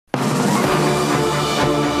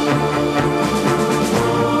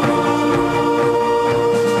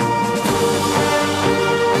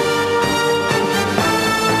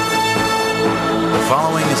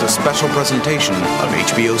special presentation of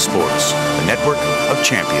HBO Sports, the network of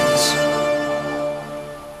champions.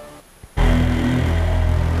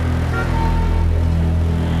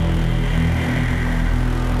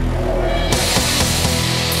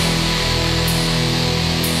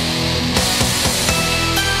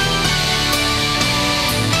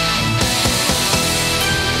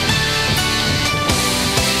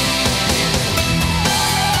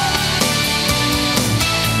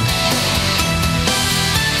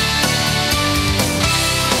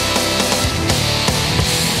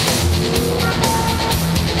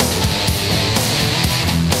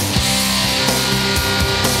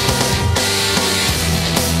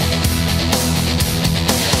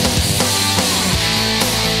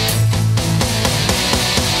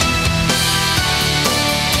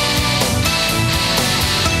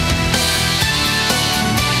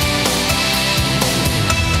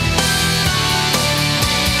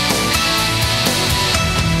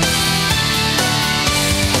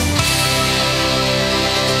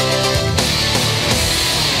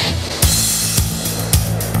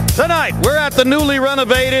 Tonight, we're at the newly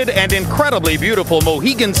renovated and incredibly beautiful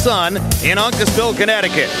Mohegan Sun in Uncasville,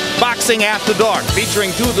 Connecticut. Boxing After Dark,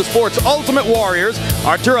 featuring two of the sport's ultimate warriors,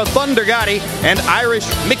 Arturo Gatti and Irish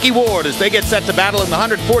Micky Ward, as they get set to battle in the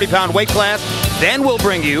 140-pound weight class. Then we'll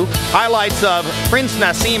bring you highlights of Prince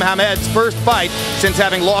Nassim Hamed's first fight since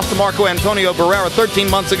having lost to Marco Antonio Barrera 13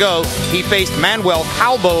 months ago. He faced Manuel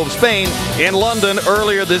Halbo of Spain in London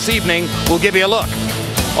earlier this evening. We'll give you a look.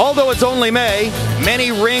 Although it's only May, many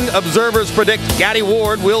ring observers predict Gatti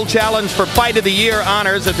Ward will challenge for Fight of the Year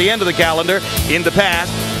honors at the end of the calendar. In the past,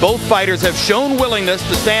 both fighters have shown willingness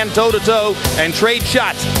to stand toe-to-toe and trade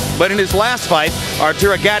shots. But in his last fight,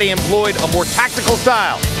 Arturo Gatti employed a more tactical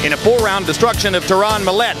style in a 4-round destruction of Tehran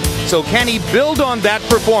Millet. So can he build on that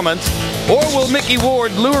performance, or will Micky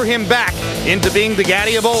Ward lure him back into being the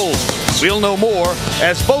Gatti of old? We'll know more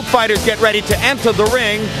as both fighters get ready to enter the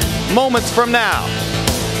ring moments from now.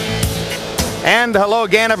 And hello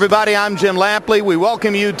again, everybody. I'm Jim Lampley. We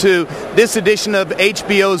welcome you to this edition of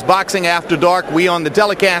HBO's Boxing After Dark. We on the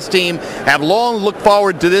telecast team have long looked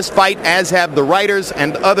forward to this fight, as have the writers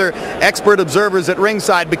and other expert observers at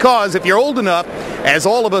ringside, because if you're old enough, as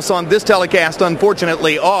all of us on this telecast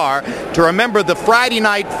unfortunately are, to remember the Friday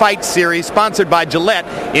Night Fight series sponsored by Gillette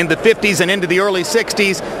in the 50s and into the early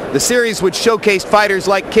 60s, the series which showcased fighters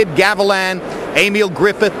like Kid Gavilan, Emil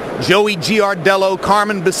Griffith, Joey Giardello,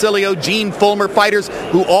 Carmen Basilio, Gene Fulmer, fighters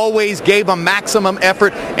who always gave a maximum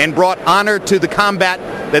effort and brought honor to the combat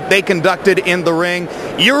that they conducted in the ring.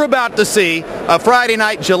 You're about to see a Friday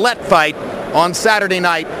night Gillette fight on Saturday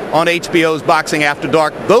night on HBO's Boxing After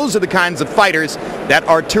Dark. Those are the kinds of fighters that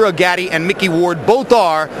Arturo Gatti and Micky Ward both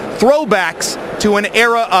are, throwbacks to an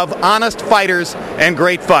era of honest fighters and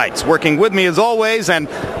great fights. Working with me as always, and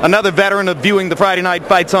another veteran of viewing the Friday night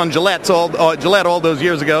fights on Gillette all those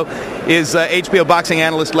years ago, is HBO boxing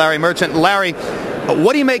analyst Larry Merchant. Larry,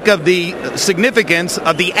 what do you make of the significance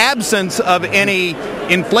of the absence of any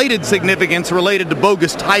inflated significance related to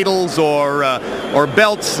bogus titles or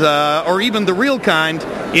belts or even the real kind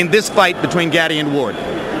in this fight between Gatti and Ward?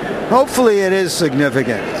 Hopefully it is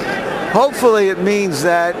significant. Hopefully it means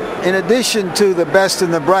that in addition to the best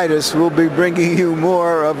and the brightest, we'll be bringing you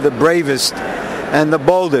more of the bravest and the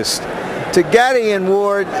boldest. To Gatti and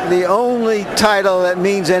Ward, the only title that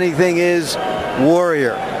means anything is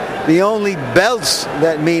warrior. The only belts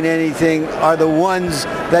that mean anything are the ones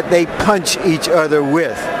that they punch each other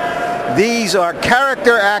with. These are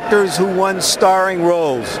character actors who won starring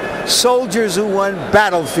roles, soldiers who won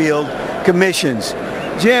battlefield commissions.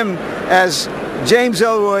 Jim, as James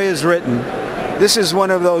Elroy has written, this is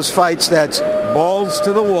one of those fights that's balls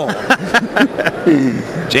to the wall.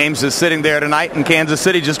 James is sitting there tonight in Kansas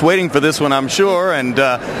City just waiting for this one, I'm sure, and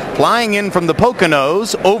flying in from the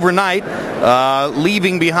Poconos overnight,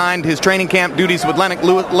 leaving behind his training camp duties with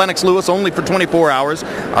Lennox Lewis only for 24 hours.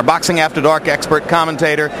 Our Boxing After Dark expert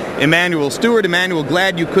commentator, Emmanuel Stewart. Emmanuel,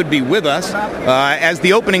 glad you could be with us. As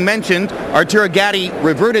the opening mentioned, Arturo Gatti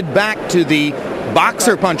reverted back to the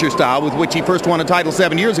boxer-puncher style with which he first won a title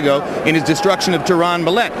 7 years ago in his destruction of Tehran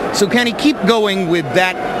Millet. So can he keep going with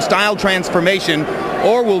that style transformation,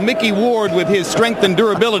 or will Micky Ward, with his strength and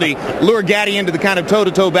durability, lure Gatti into the kind of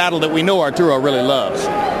toe-to-toe battle that we know Arturo really loves?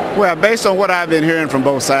 Well, based on what I've been hearing from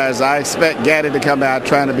both sides, I expect Gatti to come out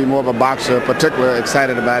trying to be more of a boxer, particularly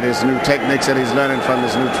excited about his new techniques that he's learning from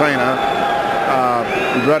his new trainer,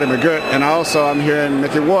 Brother McGirt. And also I'm hearing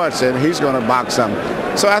Micky Ward said he's going to box some.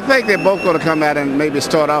 So I think they're both going to come out and maybe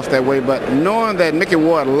start off that way. But knowing that Micky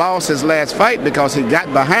Ward lost his last fight because he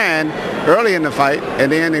got behind early in the fight,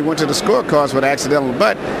 and then he went to the scorecards with an accidental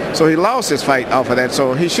butt, so he lost his fight off of that.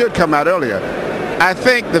 So he should come out earlier. I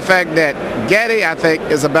think the fact that Gatti, I think,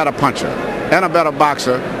 is a better puncher and a better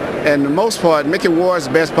boxer. And the most part, Micky Ward's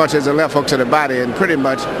best punch is a left hook to the body, and pretty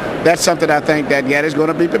much that's something I think that Gatti's going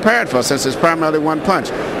to be prepared for, since it's primarily one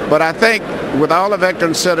punch. But I think with all of that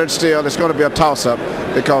considered still, it's going to be a toss-up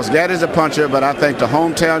because Gatti's a puncher, but I think the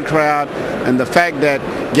hometown crowd and the fact that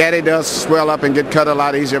Gatti does swell up and get cut a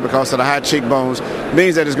lot easier because of the high cheekbones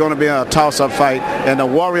means that it's going to be a toss-up fight, and the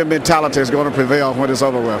warrior mentality is going to prevail when it's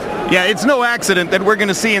over with. Yeah, it's no accident that we're going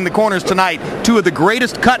to see in the corners tonight two of the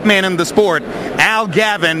greatest cut men in the sport, Al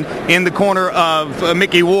Gavin in the corner of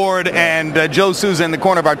Micky Ward and Joe Souza in the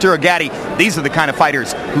corner of Arturo Gatti. These are the kind of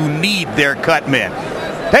fighters who need their cut men.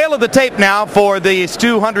 Tail of the tape now for these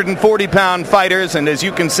 240-pound fighters, and as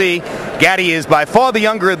you can see, Gatti is by far the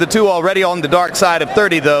younger of the two, already on the dark side of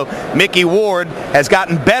 30, though. Micky Ward has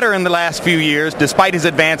gotten better in the last few years despite his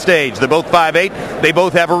advanced age. They're both 5'8". They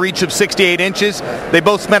both have a reach of 68 inches. They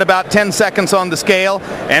both spent about 10 seconds on the scale,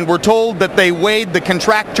 and we're told that they weighed the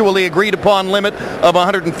contractually agreed upon limit of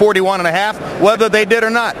 141.5, whether they did or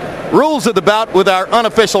not. Rules of the bout with our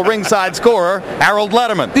unofficial ringside scorer, Harold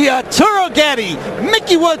Letterman. The Arturo Gatti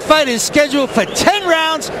Micky Ward fight is scheduled for 10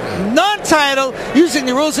 rounds, non-title, using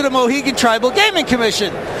the rules of the Mohegan Tribal Gaming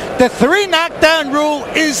Commission. The 3 knockdown rule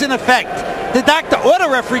is in effect. The doctor or the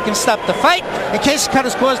referee can stop the fight in case the cut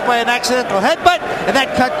is caused by an accidental headbutt, and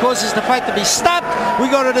that cut causes the fight to be stopped. We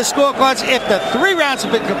go to the scorecards after 3 rounds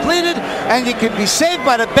have been completed, and you can be saved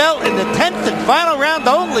by the bell in the 10th and final round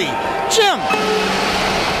only. Jim.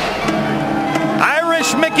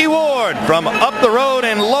 Irish Micky Ward from up the road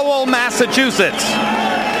in Lowell, Massachusetts.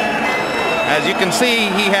 As you can see,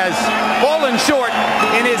 he has fallen short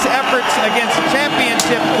in his efforts against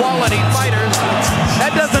championship quality fighters.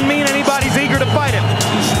 That doesn't mean anybody's eager to fight him.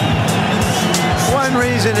 One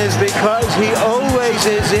reason is because he always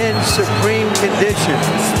is in supreme condition.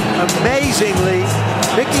 Amazingly,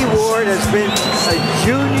 Micky Ward has been a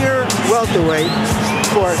junior welterweight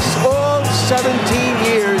for all 17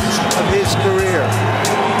 years of his career.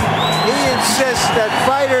 He insists that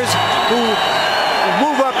fighters who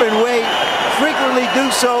move up in weight frequently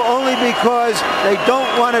do so only because they don't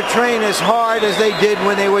want to train as hard as they did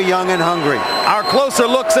when they were young and hungry. Our closer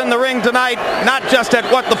looks in the ring tonight, not just at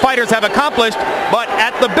what the fighters have accomplished, but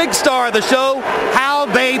at the big star of the show, how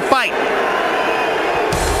they fight.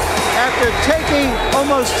 After taking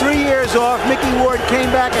almost 3 years off, Micky Ward came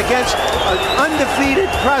back against an undefeated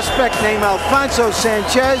prospect named Alfonso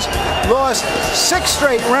Sanchez, lost 6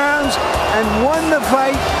 straight rounds, and won the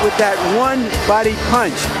fight with that one body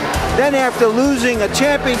punch. Then after losing a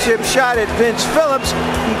championship shot at Vince Phillips,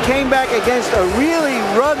 he came back against a really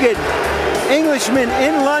rugged Englishman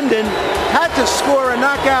in London, had to score a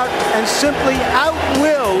knockout, and simply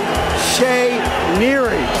outwilled Shea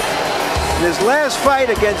Neary. In his last fight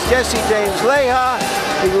against Jesse James Leija,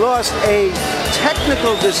 he lost a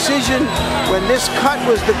technical decision when this cut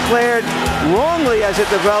was declared wrongly, as it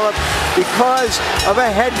developed, because of a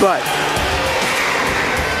headbutt.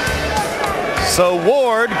 So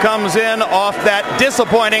Ward comes in off that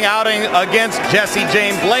disappointing outing against Jesse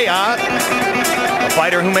James Leija, a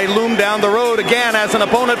fighter who may loom down the road again as an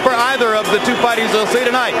opponent for either of the two fighters you'll see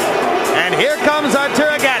tonight. And here comes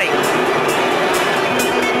Arturo Gatti.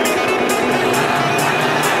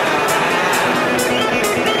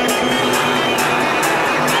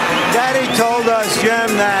 Gatti told us, Jim,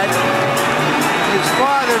 that his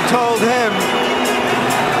father told him,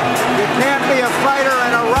 you can't be a fighter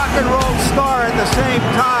and a rock and roll star at the same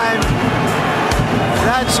time.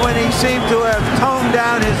 That's when he seemed to have toned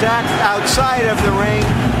down his act outside of the ring,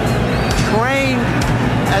 trained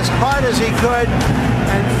as hard as he could,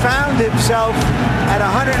 and found himself at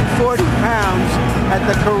 140 pounds at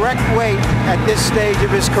the correct weight at this stage of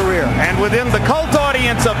his career. And within the cult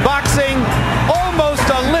audience of boxing, almost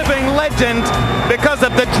a living legend because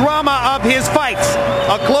of the drama of his fights.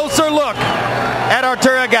 A closer look at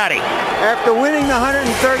Arturo Gatti. After winning the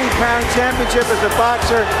 130-pound championship as a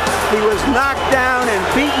boxer, he was knocked down and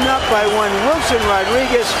beaten up by one Wilson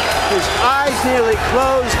Rodriguez. His eyes nearly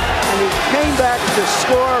closed, and he came back to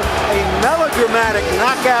score a melodramatic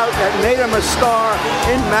knockout that made him a star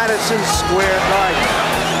in Madison Square Garden.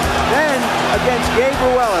 Then, against Gabe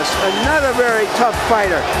Ruelas, another very tough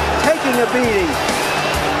fighter, taking a beating.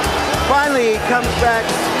 Finally, he comes back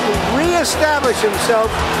to reestablish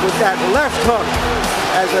himself with that left hook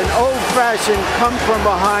as an old-fashioned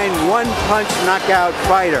come-from-behind one-punch knockout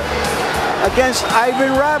fighter. Against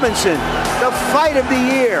Ivan Robinson, the fight of the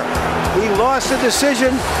year. He lost the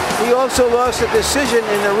decision. He also lost a decision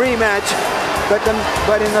in the rematch.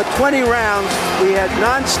 But in the 20 rounds, we had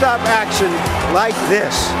non-stop action like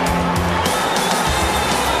this.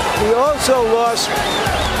 He also lost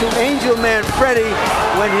to Angel Man Freddy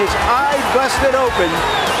when his eye busted open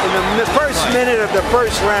in the first minute of the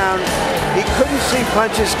first round. He couldn't see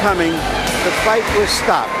punches coming. The fight was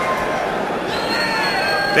stopped.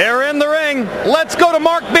 They're in the ring. Let's go to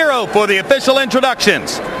Mark Biro for the official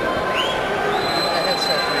introductions.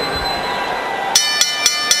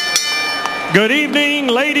 Good evening,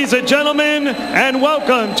 ladies and gentlemen, and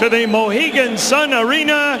welcome to the Mohegan Sun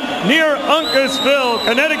Arena near Uncasville,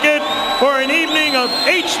 Connecticut, for an evening of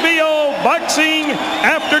HBO Boxing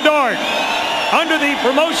After Dark. Under the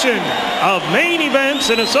promotion of Main Events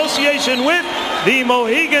in association with the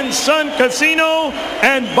Mohegan Sun Casino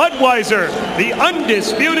and Budweiser, the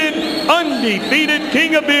undisputed, undefeated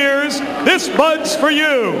king of beers, this Bud's for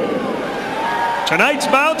you. Tonight's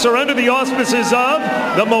bouts are under the auspices of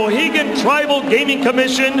the Mohegan Tribal Gaming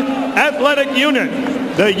Commission Athletic Unit.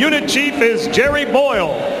 The unit chief is Jerry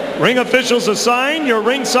Boyle. Ring officials assigned your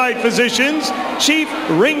ringside physicians, Chief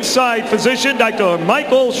Ringside Physician Dr.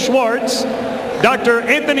 Michael Schwartz, Dr.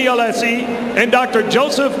 Anthony Alessi, and Dr.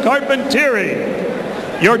 Joseph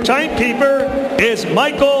Carpentieri. Your timekeeper is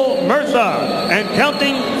Michael Murtha, and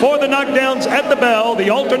counting for the knockdowns at the bell, the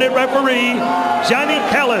alternate referee, Johnny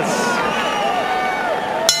Callis.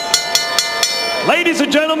 Ladies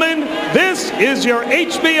and gentlemen, this is your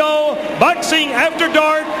HBO Boxing After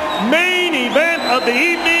Dark main event of the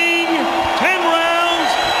evening, 10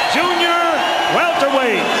 rounds, junior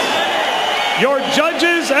welterweights. Your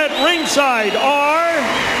judges at ringside are,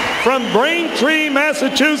 from Braintree,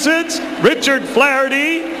 Massachusetts, Richard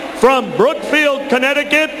Flaherty, from Brookfield,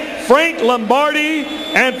 Connecticut, Frank Lombardi,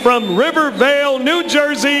 and from Rivervale, New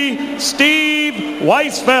Jersey, Steve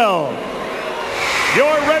Weisfeld.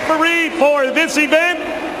 Your referee for this event,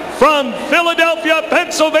 from Philadelphia,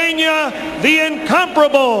 Pennsylvania, the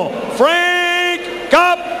incomparable Frank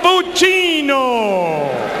Cappuccino.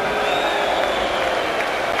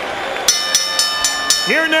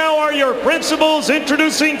 Here now are your principals,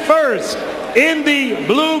 introducing first, in the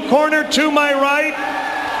blue corner to my right,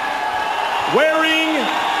 wearing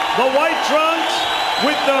the white trunks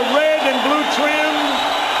with the red and blue trim,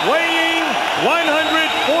 weighing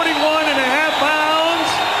 141.5 pounds.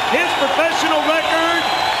 His professional record,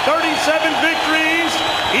 37 victories,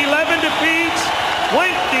 11 defeats,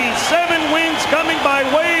 27 wins coming by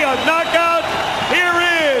way of knockout. Here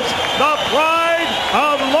is the pride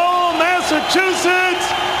of Lowell,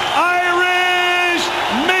 Massachusetts, Irish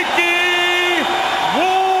Micky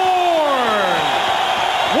Ward.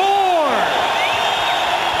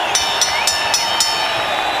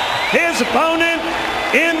 His opponent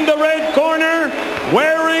in the red corner,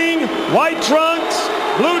 wearing white trunks,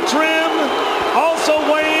 blue trim, also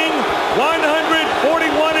weighing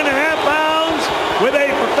 141.5 pounds, with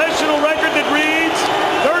a professional record that reads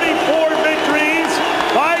 34 victories,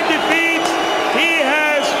 5 defeats. He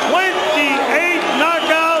has 28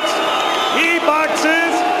 knockouts. He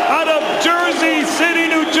boxes out of Jersey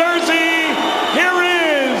City, New Jersey. Here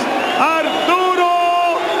is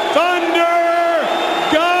Arturo Thunder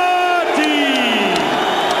Gatti.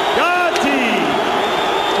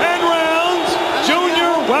 10 rounds,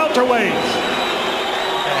 junior welterweights.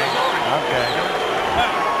 Okay.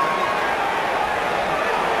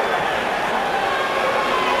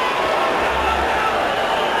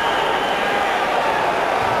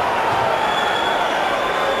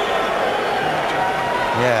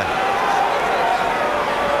 Yeah.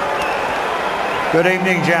 Good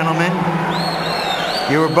evening, gentlemen.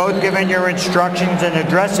 You were both given your instructions in the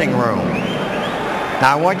dressing room.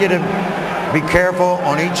 Now, I want you to be careful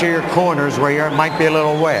on each of your corners where it might be a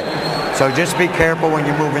little wet. So just be careful when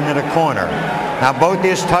you move into the corner. Now, both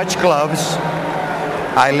these touch gloves,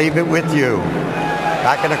 I leave it with you.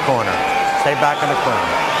 Back in the corner. Stay back in the corner.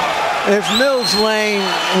 If Mills Lane,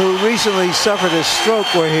 who recently suffered a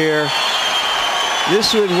stroke, were here,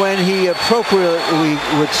 this would when he appropriately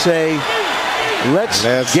would say, let's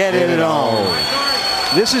get it on.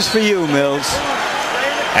 This is for you, Mills.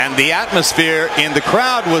 And the atmosphere in the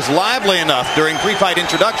crowd was lively enough during pre-fight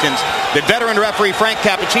introductions that veteran referee Frank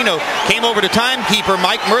Cappuccino came over to timekeeper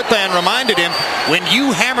Mike Murtha and reminded him, when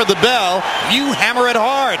you hammer the bell, you hammer it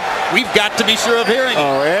hard. We've got to be sure of hearing it.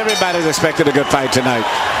 Oh, everybody's expected a good fight tonight.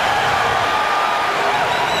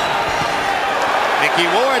 Micky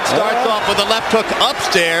Ward starts off with a left hook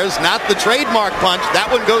upstairs, not the trademark punch. That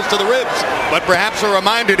one goes to the ribs, but perhaps a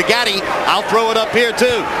reminder to Gatti, I'll throw it up here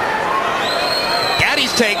too.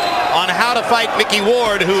 Gatti's take on how to fight Micky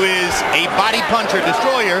Ward, who is a body puncher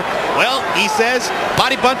destroyer. Well, he says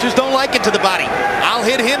body punchers don't like it to the body. I'll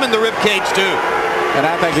hit him in the rib cage too. And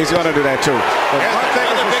I think he's going to do that too. But one thing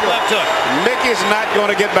is for sure, left hook. Micky's not going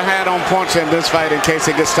to get behind on points in this fight in case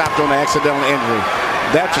he gets stopped on an accidental injury.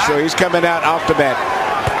 That's for sure. He's coming out off the bat.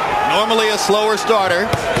 Normally a slower starter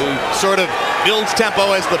who sort of builds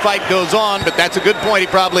tempo as the fight goes on, but that's a good point. He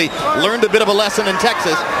probably learned a bit of a lesson in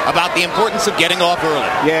Texas about the importance of getting off early.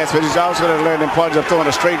 Yes, but he's also going to learn the importance of throwing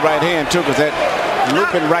a straight right hand too, because that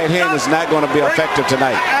looping right hand is not going to be effective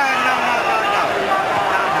tonight.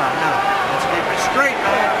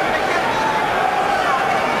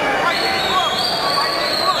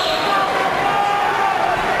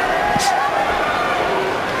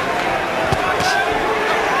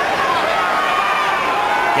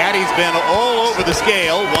 Gaddy's been all over the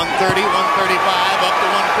scale, 130, 135, up to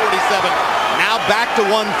 147, now back to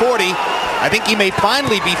 140. I think he may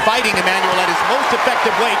finally be fighting Emmanuel at his most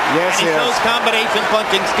effective weight. Yes, and he shows combination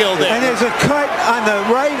punching skill there. And there's a cut on the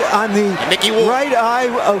right eye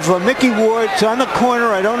of Micky Ward. It's on the corner.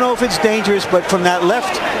 I don't know if it's dangerous, but from that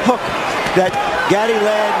left hook that Gatti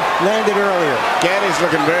landed earlier. Gaddy's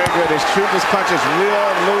looking very good. He's shooting his punches real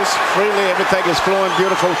loose, freely. Everything is flowing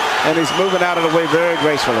beautiful, and he's moving out of the way very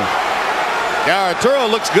gracefully. Yeah, Arturo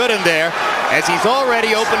looks good in there as he's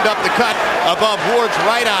already opened up the cut above Ward's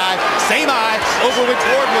right eye, same eye over which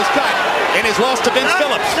Ward was cut in his loss to Vince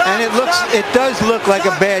Phillips. And it does look like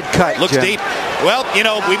a bad cut. Looks Jim. deep. Well, you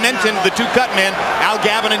know, we mentioned the two cut men, Al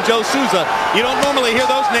Gavin and Joe Souza. You don't normally hear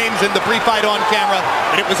those names in the pre-fight on camera,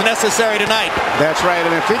 but it was necessary tonight. That's right,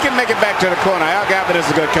 and if he can make it back to the corner, Al Gavin is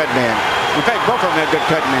a good cut man. In fact, both of them are good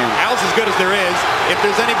cut men. Al's as good as there is. If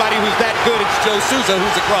there's anybody who's that good, it's Joe Souza,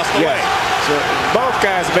 who's across the way. So both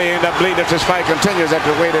guys may end up bleeding if this fight continues at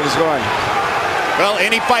the way that it's going. Well,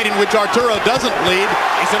 any fight in which Arturo doesn't bleed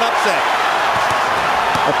is an upset.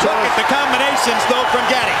 Look at the combinations, though, from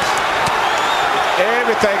Gatti.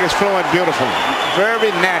 Everything is flowing beautiful,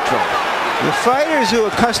 very natural. The fighters who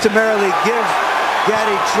customarily give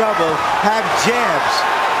Gatti trouble have jabs,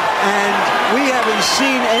 and we haven't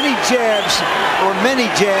seen any jabs or many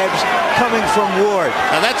jabs coming from Ward.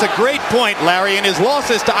 Now that's a great point, Larry. In his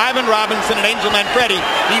losses to Ivan Robinson and Angel Manfredi,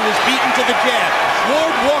 he was beaten to the jab.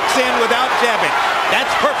 Ward walks in without jabbing.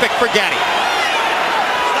 That's perfect for Gatti.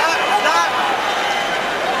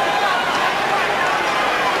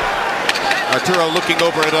 Arturo looking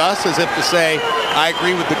over at us as if to say, I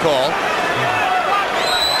agree with the call.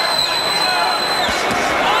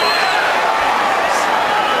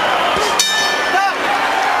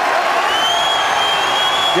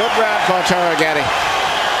 Good round for Arturo Gatti.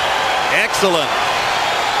 Excellent.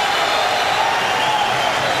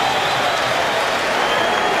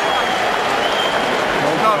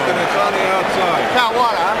 It's on the outside. Now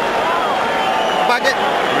what, huh? Bucket?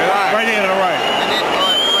 Right here to the right.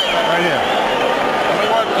 Right here.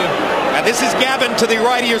 Now this is Gavin to the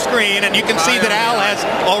right of your screen, and you can see that Al has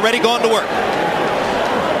already gone to work.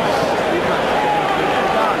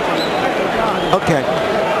 Okay.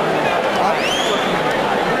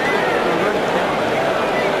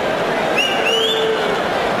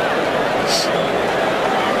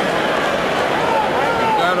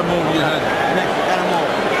 Gotta move your head.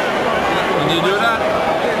 Can you do that?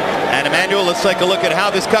 And Emmanuel, let's take a look at how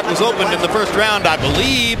this cut was opened in the first round. I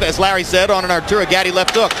believe, as Larry said, on an Arturo Gatti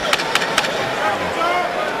left hook.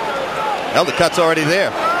 Well, the cut's already there.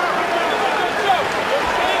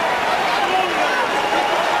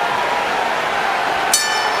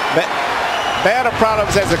 Bad of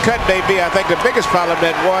problems as a cut may be, I think the biggest problem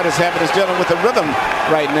that Ward is having is dealing with the rhythm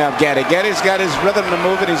right now. Gatti's got his rhythm to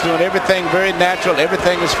move it. He's doing everything very natural.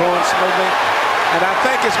 Everything is flowing smoothly. And I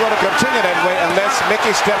think it's going to continue that way unless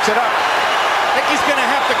Micky steps it up. Micky's going to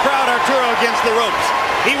have to crowd Arturo against the ropes.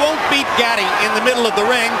 He won't beat Gatti in the middle of the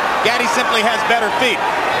ring. Gatti simply has better feet.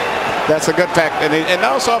 That's a good fact. And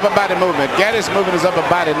also upper body movement. Gatti's moving his upper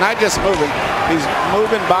body, not just moving. He's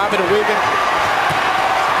moving, bobbing, and weaving.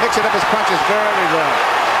 Mixing up his punches very well.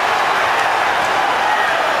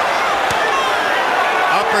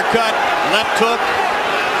 Uppercut, left hook.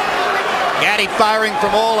 Gatti firing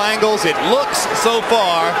from all angles. It looks so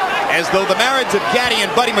far as though the marriage of Gatti and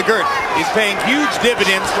Buddy McGirt is paying huge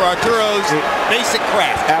dividends for Arturo's basic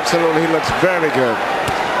craft. Absolutely, he looks very good.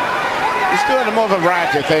 He's doing a more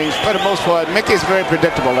variety of things. For the most part, Mickey's very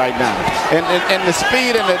predictable right now. And the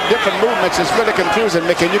speed and the different movements is really confusing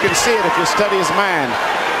Micky. And you can see it if you study his mind.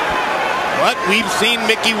 But we've seen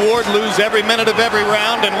Micky Ward lose every minute of every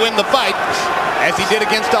round and win the fight, as he did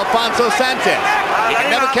against Alfonso Sanchez. You can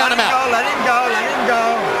never count him out. Let him go, let him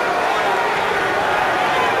go.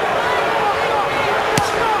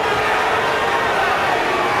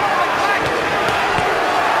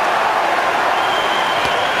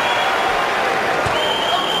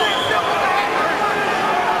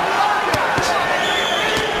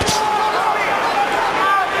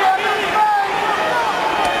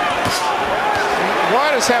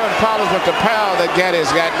 problems with the power that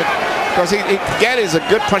Gatti's got, because Gatti's a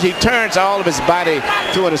good puncher. He turns all of his body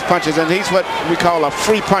through in his punches, and he's what we call a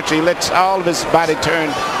free puncher. He lets all of his body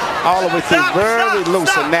turn all the way through, very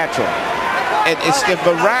loose and natural. And it's the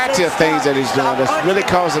variety of things that he's doing that's really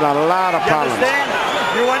causing a lot of problems.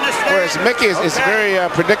 You understand? Whereas Micky is very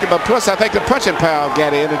predictable. Plus, I think the punching power of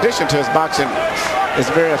Gatti, in addition to his boxing, is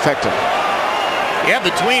very effective. Yeah,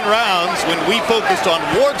 between rounds, when we focused on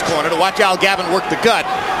Ward's corner to watch Al Gavin work the gut,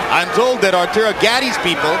 I'm told that Arturo Gatti's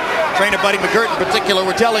people, trainer Buddy McGirt in particular,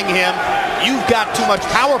 were telling him, you've got too much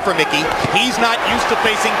power for Micky. He's not used to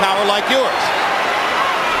facing power like yours.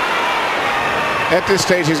 At this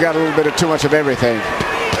stage, he's got a little bit of too much of everything.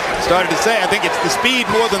 Started to say, I think it's the speed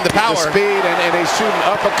more than the power. The speed, and he's shooting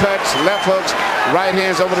uppercuts, left hooks, right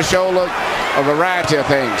hands over the shoulder, a variety of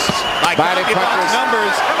things. By body punches.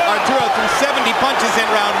 Numbers, Arturo threw 70 punches in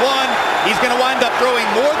round 1. He's going to wind up throwing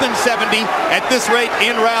more than 70 at this rate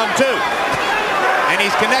in round 2. And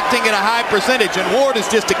he's connecting at a high percentage, and Ward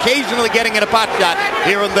is just occasionally getting in a pot shot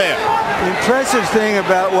here and there. The impressive thing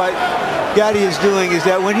about what Gatti is doing is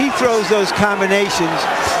that when he throws those combinations,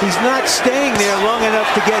 he's not staying there long enough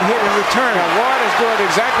to get hit in return. Now, Ward is doing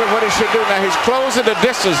exactly what he should do. Now, he's closing the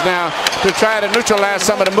distance now to try to neutralize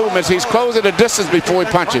some of the movements. He's closing the distance before he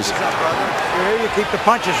punches. Here you keep the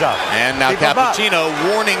punches up. And now Cappuccino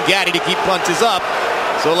warning Gatti to keep punches up.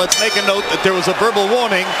 So let's make a note that there was a verbal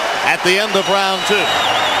warning at the end of round 2.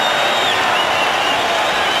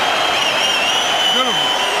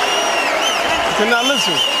 Okay, now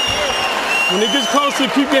listen. When he gets close to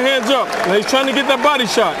you, keep your hands up. Now he's trying to get that body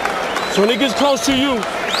shot. So when he gets close to you,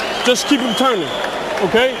 just keep him turning.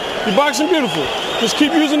 Okay? You're boxing beautiful. Just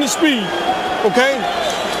keep using the speed. Okay?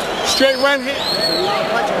 Straight right hand.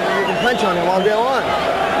 You can punch on him all day long.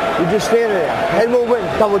 You just stand there. Head movement,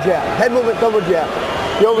 double jab. Head movement, double jab.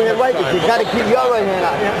 You overhand right, you got to keep your right hand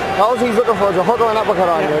up. All he's looking for is a hook or an uppercut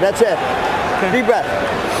on you. That's it. Deep breath.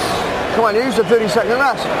 Come on, use the 30-second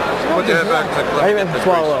rest. Put your head back. Amen.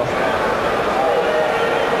 Swallow.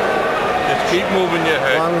 Just keep moving your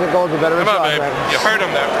head. As long as it goes, the better Come on, baby. You hurt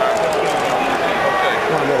him there. Okay.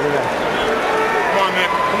 Come on, baby. Come on, man.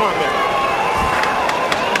 Come on, man.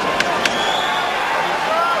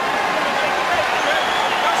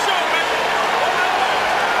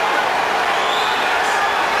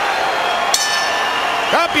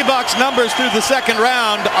 CompuBox numbers through the second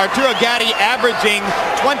round. Arturo Gatti averaging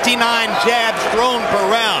 29 jabs thrown per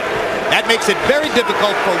round. That makes it very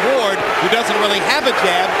difficult for Ward, who doesn't really have a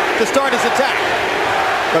jab, to start his attack.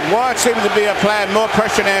 But Ward seems to be applying more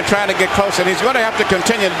pressure now and trying to get closer. And he's going to have to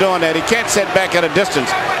continue doing that. He can't sit back at a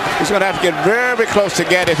distance. He's going to have to get very close to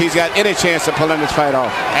Gatti if he's got any chance of pulling this fight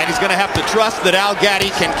off. And he's going to have to trust that Al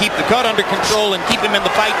Gatti can keep the cut under control and keep him in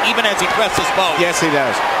the fight even as he presses both. Yes, he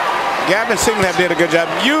does. Gavin seems to have did a good job.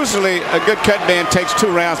 Usually, a good cut man takes 2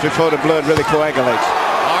 rounds before the blood really coagulates.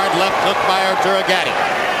 Hard left hook by Arturo Gatti.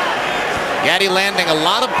 Gatti landing a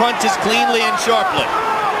lot of punches cleanly and sharply.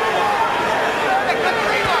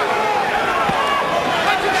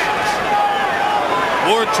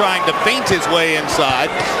 Ward trying to feint his way inside.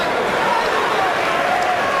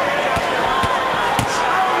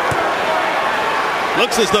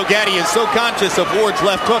 Looks as though Gatti is so conscious of Ward's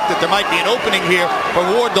left hook that there might be an opening here for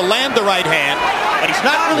Ward to land the right hand, but he's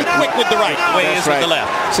not really quick with the right the way he is with the left.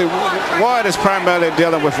 See, Ward is primarily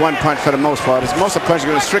dealing with one punch for the most part. Most of the punches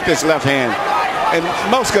are going to restrict his left hand, and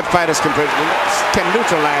most good fighters can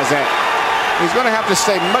neutralize that. He's going to have to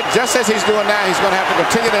stay, just as he's doing now, he's going to have to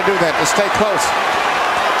continue to do that, to stay close.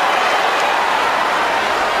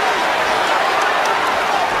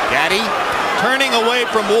 Gatti turning away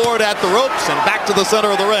from Ward at the ropes and back to the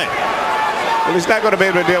center of the ring. Well, he's not going to be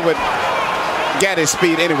able to deal with Gatti's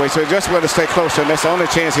speed anyway, so he just want to stay closer, and that's the only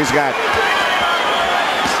chance he's got.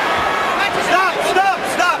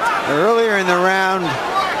 Stop! Earlier in the round,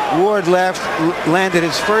 Ward landed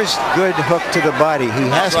his first good hook to the body.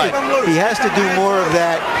 He has to do more of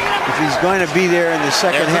that if he's going to be there in the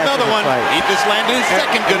second half of the fight. He just landed his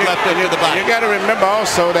second good left hook to the body. You got to remember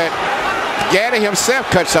also that Gatti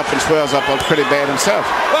himself cuts up and swells up pretty bad himself.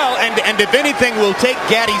 Well, and if anything will take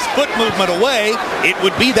Gatti's foot movement away, it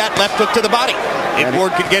would be that left hook to the body, if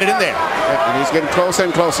Ward could get it in there. And he's getting closer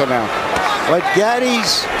and closer now. What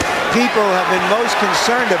Gatti's people have been most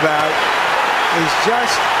concerned about is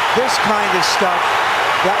just this kind of stuff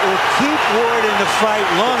that will keep Ward in the fight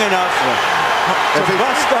long enough to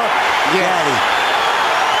bust up Gatti.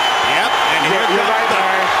 Yep, and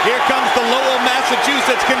here comes the Lowell,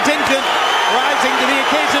 Massachusetts contingent rising to the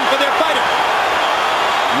occasion for their fighter.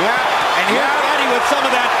 Yeah. And here's Gatti with some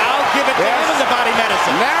of that, I'll give it to him in the body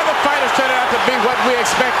medicine. Now the fight is turning out to be what we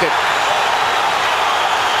expected.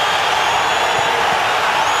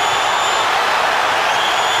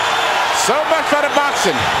 So much for the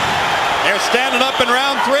boxing. They're standing up in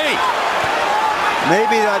round 3.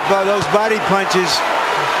 Maybe those body punches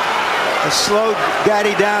slowed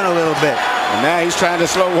Gatti down a little bit. And now he's trying to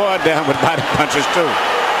slow Ward down with body punches too.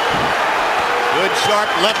 Good sharp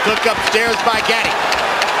left hook upstairs by Gatti.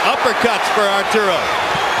 Uppercuts for Arturo.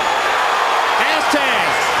 Fast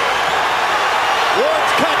hands.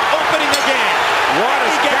 Ward's cut opening again. Ward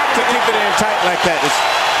has got to keep it in tight like that.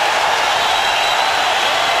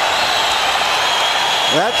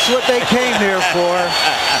 That's what they came here for.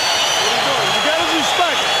 You got to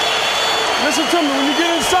respect. Listen to me. When you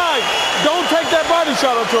get inside, don't take that body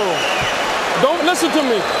shot, Arturo. Don't listen to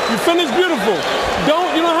me. You finished beautiful.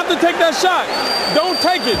 You don't have to take that shot. Don't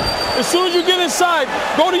take it. As soon as you get inside,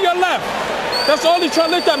 go to your left. That's all he's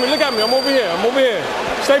trying to look at me. Look at me. I'm over here. I'm over here.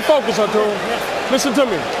 Stay focused, Arturo. Listen to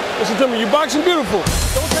me. Listen to me. You're boxing beautiful.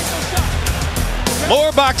 Don't take those shots.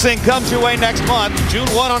 More boxing comes your way next month, June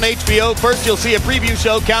 1 on HBO. First, you'll see a preview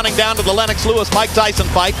show counting down to the Lennox Lewis-Mike Tyson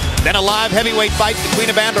fight. Then a live heavyweight fight between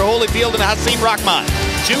Evander Holyfield and Hasim Rahman.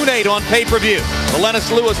 June 8 on pay-per-view. The Lennox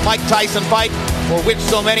Lewis-Mike Tyson fight, for which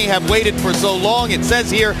so many have waited for so long. It says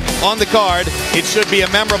here on the card, it should be a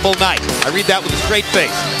memorable night. I read that with a straight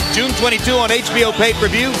face. June 22 on HBO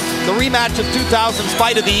pay-per-view, the rematch of 2000's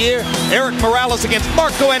Fight of the Year, Eric Morales against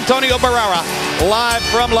Marco Antonio Barrera, live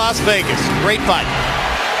from Las Vegas. Great fight.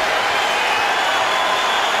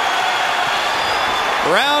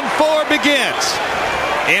 Round 4 begins.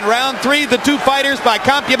 In round 3, the two fighters, by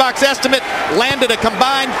CompuBox estimate, landed a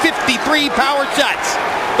combined 53 power shots.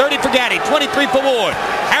 30 for Gatti, 23 for Ward.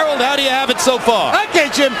 Harold, how do you have it so far? Okay,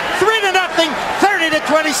 Jim, 3-0,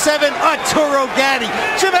 30-27, Arturo Gatti.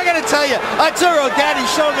 Jim, I got to tell you, Arturo Gatti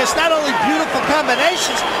showing us not only beautiful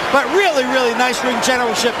combinations, but really, really nice ring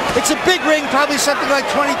generalship. It's a big ring, probably something like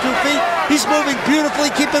 22 feet. He's moving beautifully,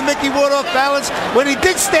 keeping Micky Ward off balance. When he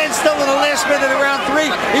did stand still in the last minute of round 3,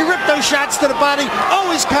 he ripped those shots to the body,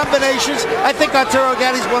 always combinations. I think Arturo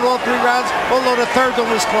Gatti's won all 3 rounds, although the third one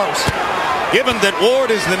was close. Given that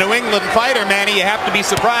Ward is the New England fighter, Manny, you have to be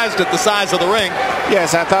surprised at the size of the ring.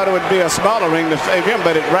 Yes, I thought it would be a smaller ring to favor him,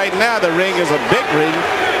 but right now the ring is a big ring,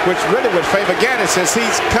 which really would favor Gatti, since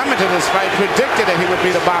he's coming to this fight predicted that he would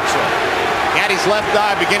be the boxer. Gatti's left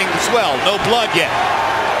eye beginning to swell. No blood yet.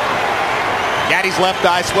 Gatti's left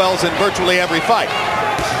eye swells in virtually every fight.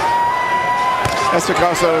 That's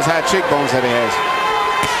because of those high cheekbones that he has.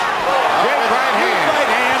 Good right hand.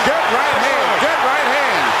 Good right hand. Good right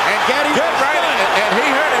hand. And Gatti good right hand. And he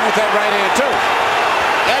hurt him with that right hand too.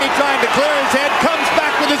 Gatti trying to clear his head, comes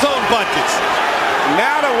back with his own punches.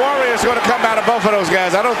 Now the Warrior's going to come out of both of those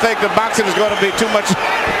guys. I don't think the boxing is going to be too much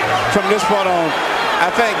from this point on.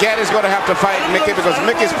 I think Gatti's going to have to fight Micky, because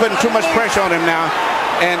Micky's putting too much pressure on him now.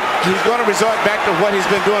 And he's going to resort back to what he's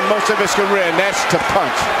been doing most of his career, and that's to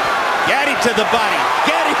punch. Gatti to the body.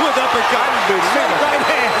 Gatti with uppercut. Right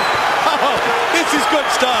hand. Oh, this is good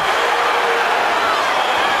stuff.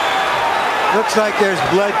 Looks like there's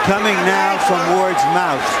blood coming now from Ward's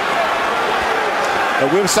mouth.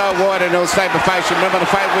 We saw Ward in those type of fights. You remember the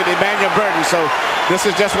fight with Emmanuel Burton, so this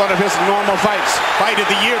is just one of his normal fights. Fight of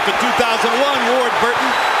the year for 2001, Ward Burton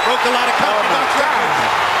broke a lot of confidence.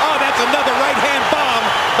 Oh, that's another right-hand bomb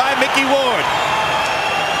by Micky Ward.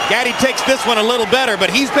 Gatti takes this one a little better, but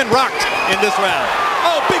he's been rocked in this round.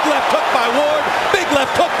 Oh, big left hook by Ward, big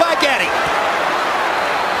left hook by Gatti.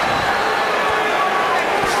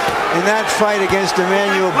 In that fight against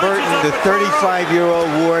Emmanuel Burton, the 35-year-old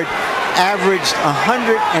Ward averaged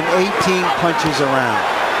 118 punches around.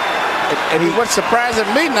 And what's surprising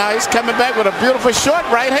me now, he's coming back with a beautiful short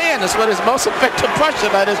right hand. That's what his most effective punch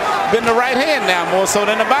tonight has been, the right hand now, more so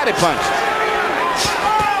than the body punch.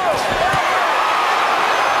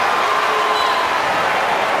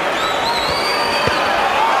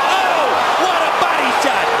 Oh, what a body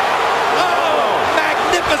shot. Oh,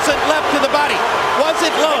 magnificent left to the body. Was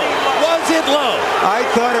it low? Was it low? I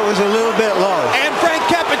thought it was a little bit low. And Frank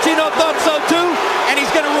Cappuccino thought so too, and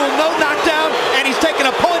he's going to rule no knockdown, and he's taking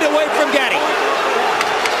a point away from Gatti.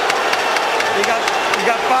 You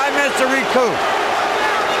got 5 minutes to recoup.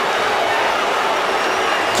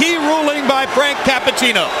 Key ruling by Frank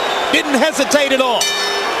Cappuccino. Didn't hesitate at all.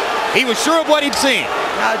 He was sure of what he'd seen.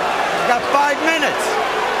 Now, you got 5 minutes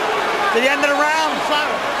to the end of the round.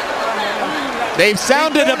 They've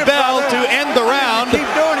sounded a bell to end the round. Keep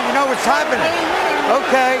doing it. You know what's happening.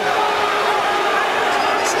 Okay.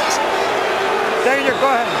 Daniel, go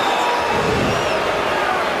ahead.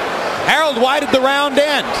 Harold, why did the round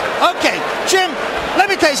end? Okay, Jim, let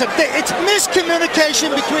me tell you something. It's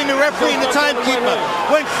miscommunication between the referee and the timekeeper.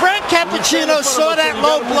 When Frank Cappuccino saw that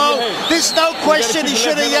low blow, this is no question he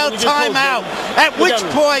should have yelled timeout. At which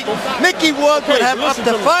point, Micky Ward would have up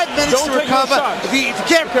to 5 minutes to recover. If he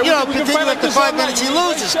can't, continue after 5 minutes, he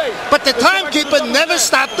loses. But the timekeeper never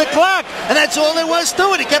stopped the clock, and that's all there was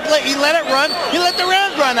to it. He let it run. He let the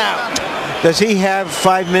round run out. Does he have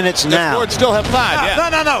 5 minutes now? Ford still have 5.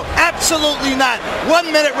 No, absolutely not.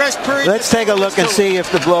 1 minute rest period. Let's take a look and see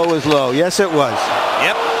if the blow was low. Yes, it was.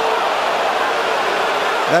 Yep.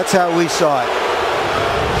 That's how we saw it.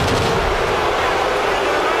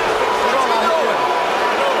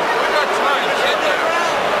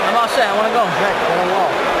 I'm all set. I want to go.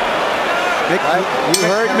 You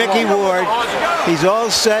heard Micky Ward. He's all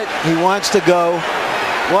set. He wants to go.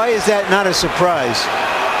 Why is that not a surprise?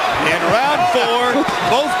 In round 4,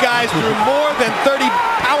 both guys threw more than 30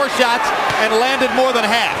 power shots and landed more than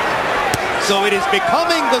half. So it is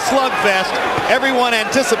becoming the slugfest everyone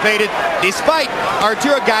anticipated, despite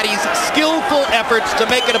Arturo Gatti's skillful efforts to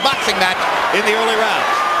make it a boxing match in the early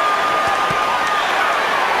rounds.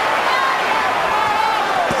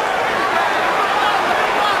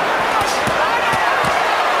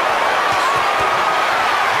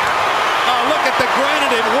 Oh, look at the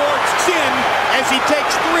granite in Ward's chin as he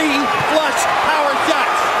takes 3 flush power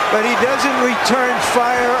shots. But he doesn't return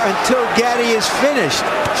fire until Gatti is finished,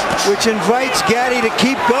 which invites Gatti to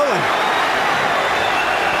keep going.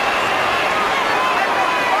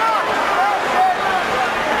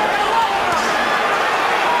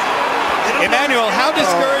 Emmanuel, how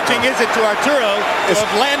discouraging is it to Arturo to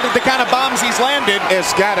have landed the kind of bombs he's landed?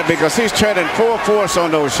 It's got to, because he's turning full force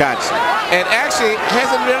on those shots. And actually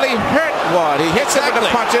hasn't really hurt Ward. He hits him with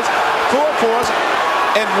the punches, full force,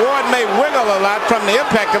 and Ward may wiggle a lot from the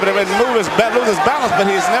impact of it and lose his balance, but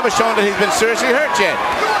he's never shown that he's been seriously hurt yet.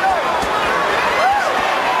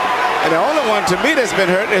 And the only one to me that's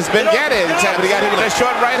been hurt has been Gatti. He got hit with that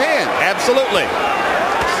short right hand. Absolutely.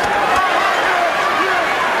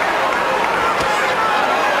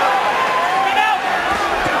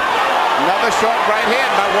 Another short right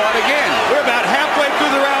hand by Ward again. We're about halfway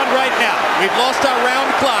through the round right now. We've lost our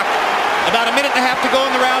round clock. About a minute and a half to go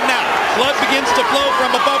in the round now. Blood begins to flow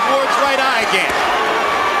from above Ward's right eye again.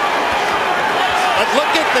 But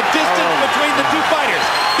look at the distance between the two fighters.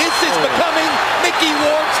 This is becoming Micky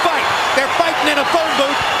Ward's fight. They're fighting in a phone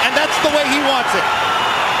booth, and that's the way he wants it.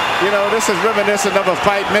 You know, this is reminiscent of a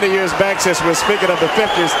fight many years back, since we're speaking of the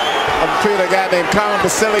 50s, between a guy named Colin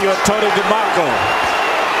Basilio and Tony DeMarco.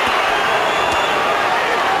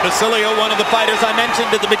 Basilio, one of the fighters I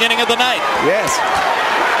mentioned at the beginning of the night. Yes.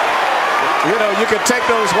 You know, you could take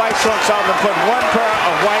those white trunks off and put one pair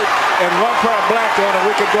of white and one pair of black on, and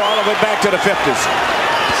we could go all the way back to the 50s.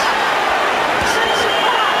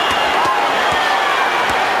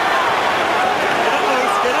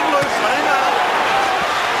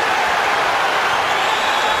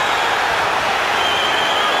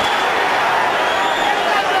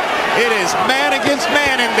 It is man against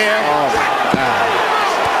man in there. Oh, my God.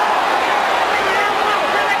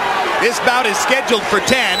 This bout is scheduled for 10.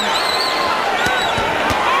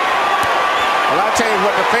 Well, I'll tell you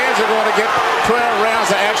what, the fans are going to get 12 rounds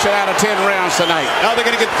of action out of 10 rounds tonight. Now they're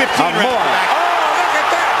going to get 15 rounds. More. Oh, look at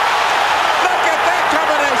that. Look at that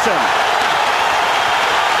combination.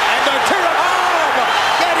 And Arturo,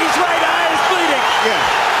 Gatti's right eye is bleeding. Yeah.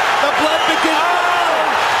 The blood begins to flow.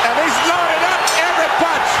 And he's loaded up every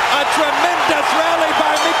punch. A tremendous rally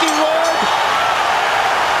by Micky Ward.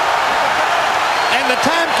 And the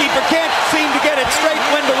timekeeper can't seem to get it straight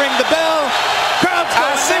when to ring the bell. Crowd's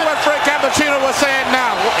going I see what Frank Cappuccino was saying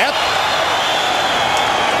now. Yep.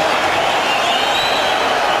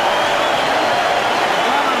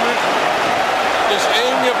 Just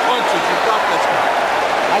aim your punches. You got this.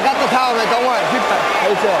 I got the towel, man. Don't worry. Keep that.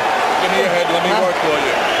 Hey, Joe. Give me your head. Let me work for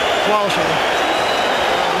you.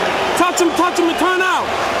 Touch him and turn out.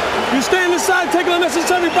 You stand inside, take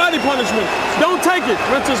unnecessary body punishment. Don't take it.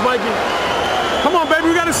 Rinses, Mikey. Come on,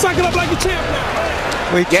 baby. We got to suck it up like a champ now.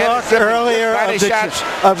 We talked earlier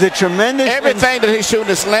of the tremendous... Everything that he's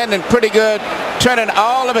shooting is landing pretty good, turning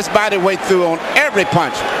all of his body weight through on every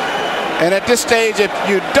punch. And at this stage, if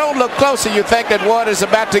you don't look closer, you think that Ward is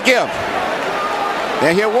about to give.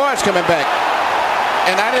 And here Ward's coming back.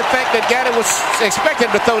 And I didn't think that Gatti was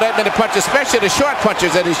expecting to throw that many punches, especially the short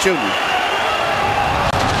punches that he's shooting.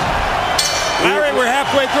 Larry, we're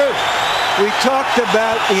halfway through. We talked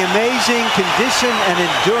about the amazing condition and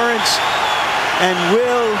endurance and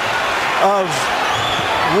will of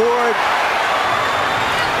Ward,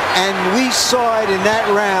 and we saw it in that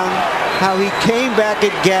round, how he came back at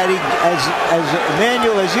Gatti. As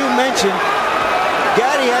Emmanuel, as you mentioned,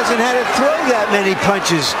 Gatti hasn't had to throw that many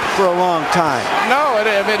punches for a long time. No,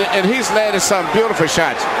 and he's landed some beautiful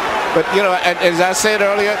shots. But, you know, as I said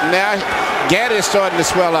earlier, now Gatti is starting to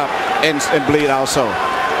swell up and bleed also.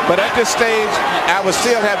 But at this stage, I would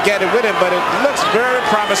still have Gatti with him, but it looks very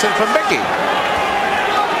promising for Micky.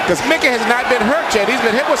 Because Micky has not been hurt yet. He's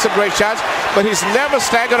been hit with some great shots, but he's never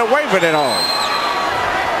staggered or wavered at all.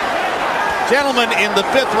 Gentlemen, in the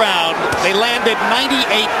 5th round, they landed 98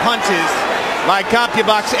 punches. My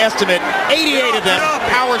CompuBox estimate, 88 of them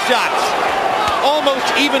power shots. Almost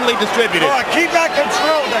evenly distributed. All right, keep that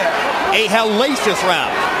control there. A hellacious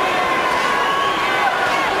round.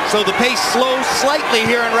 So the pace slows slightly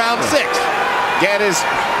here in round 6. Gatti's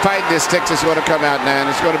fighting his sticks is going to come out now, and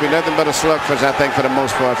it's going to be nothing but a slugfest, I think, for the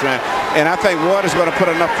most part. And I think Ward is going to put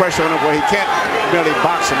enough pressure on him where he can't really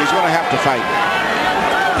box him. He's going to have to fight.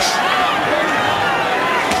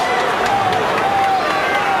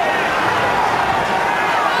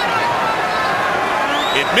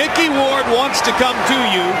 If Micky Ward wants to come to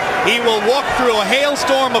you, he will walk through a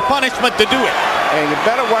hailstorm of punishment to do it. And you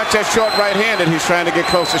better watch that short right hand that he's trying to get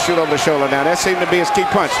close to shoot over the shoulder. Now, that seemed to be his key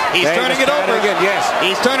punch. He's turning it over. Again, yes.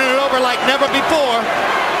 He's turning it over like never before.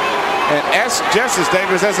 And that's just as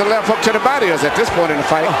dangerous as the left hook to the body is at this point in the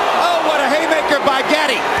fight. Oh, what a haymaker by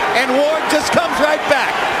Gatti. And Ward just comes right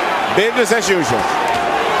back. Business as usual.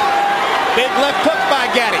 Big left hook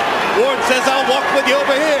by Gatti. Ward says, I'll walk with you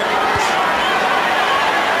over here.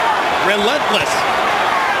 Relentless.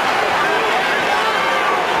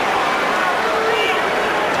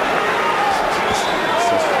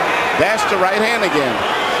 That's the right hand again.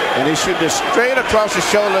 And he shooting it straight across the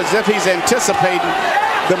shoulder as if he's anticipating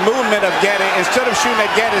the movement of Gatti. Instead of shooting at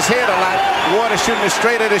Gatti's head a lot, Ward is shooting it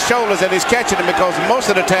straight at his shoulders, and he's catching him because most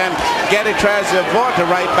of the time Gatti tries to avoid the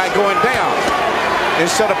right by going down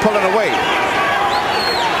instead of pulling away.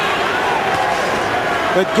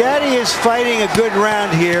 But Gatti is fighting a good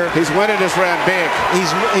round here. He's winning this round big.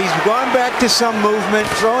 He's gone back to some movement,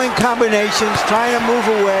 throwing combinations, trying to move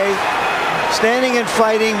away, standing and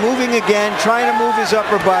fighting, moving again, trying to move his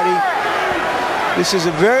upper body. This is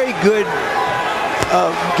a very good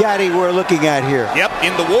Gatti we're looking at here. Yep,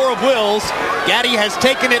 in the war of wills, Gatti has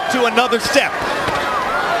taken it to another step.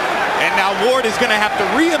 And now Ward is going to have to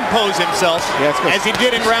reimpose himself as he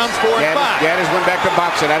did in rounds 4 and 5. Gatti's went back to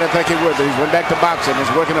boxing. I didn't think he would, but he's went back to boxing. He's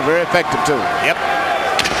working very effective too. Yep.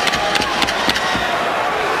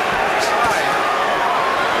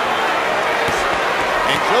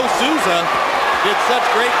 And Joe Souza did such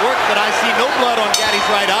great work that I see no blood on Gatti's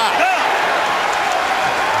right eye.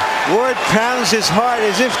 Ward pounds his heart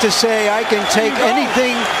as if to say, I can take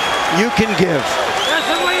anything you can give. That's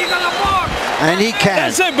the way you're going to box. And he can.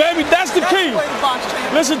 That's it, baby. That's the key.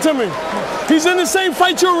 Listen to me. He's in the same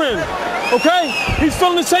fight you're in. Okay? He's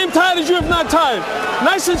feeling the same tired as you, if not tired.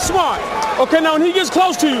 Nice and smart. Okay, now when he gets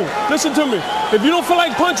close to you, listen to me. If you don't feel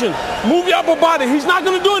like punching, move your upper body. He's not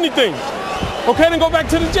going to do anything. Okay, then go back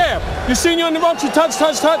to the jab. You seen you on the ropes, you touch,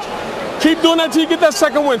 touch, touch. Keep doing that till you get that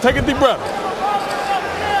second win. Take a deep breath.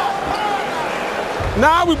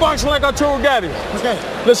 Now we boxing like Arturo Gatti. Okay.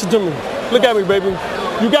 Listen to me. Look at me, baby.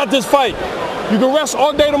 You got this fight. You can rest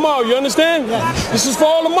all day tomorrow, you understand? Yes. This is for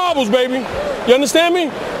all the marbles, baby. You understand me?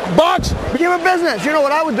 Box. Give him business. You know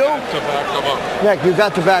what I would do? Back him up. Nick, you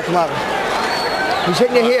got to back him up. He's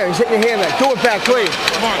hitting your hair. He's hitting your hair, Nick. Do it back, please.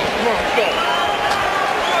 Come on, go.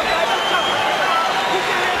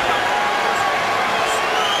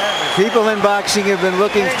 People in boxing have been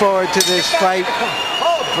looking forward to this fight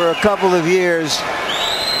for a couple of years.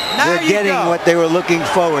 They're getting what they were looking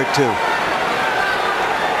forward to.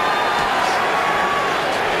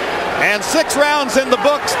 And 6 rounds in the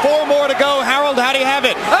books, 4 more to go. Harold, how do you have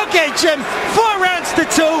it? Okay, Jim, 4 rounds to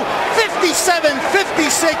 2,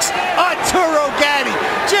 57-56, Arturo Gatti.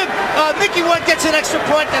 Jim, Micky Ward gets an extra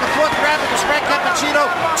point in the 4th round with the Frank Cappuccino.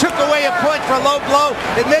 Took away a point for a low blow.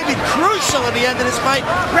 It may be crucial at the end of this fight.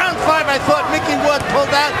 Round 5, I thought Micky Ward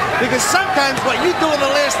pulled out because sometimes what you do in the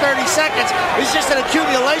last 30 seconds is just an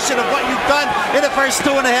accumulation of what you've done in the first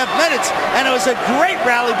 2.5 minutes. And it was a great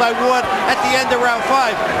rally by Ward at the end of round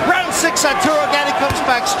 5. Round 6, Arturo Gatti comes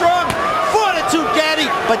back strong. 4-2 Gatti,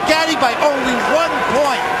 but Gatti by only 1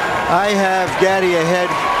 point. I have Gatti ahead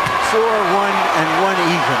 4-1 and 1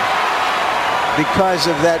 even because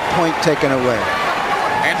of that point taken away.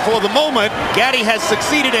 And for the moment, Gatti has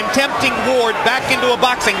succeeded in tempting Ward back into a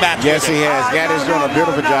boxing match. Yes, he has. Gatti's doing a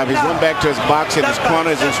beautiful job. He's went back to his boxing, his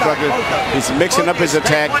corner, his instructor. He's mixing up his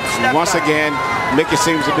attack. Once again, Micky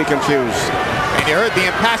seems to be confused. And you heard the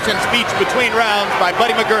impassioned speech between rounds by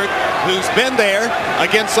Buddy McGirt, who's been there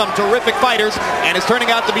against some terrific fighters and is turning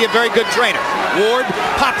out to be a very good trainer. Ward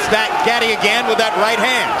pops that Gatti again with that right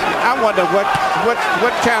hand. I wonder what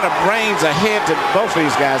kind of brains ahead to both of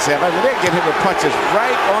these guys have. I mean, they get hit with punches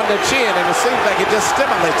right on the chin, and it seems like it just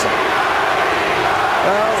stimulates them.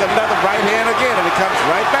 There's another right hand again, and it comes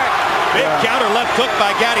right back. Big counter left hook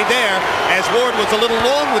by Gatti there, as Ward was a little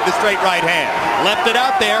long with the straight right hand. Left it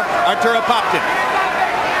out there. Arturo popped it.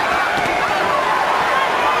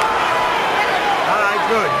 All right,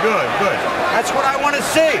 good. That's what I want to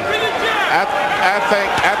see.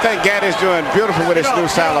 I think Gatti's doing beautiful with his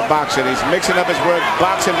new style of boxing. He's mixing up his work,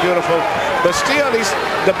 boxing beautiful, but still he's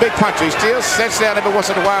the big puncher. He still sits down every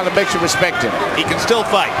once in a while and makes you respect him. He can still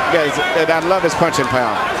fight. Yeah, and I love his punching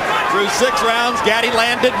power. Through 6 rounds, Gatti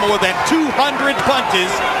landed more than 200 punches,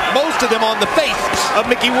 most of them on the face of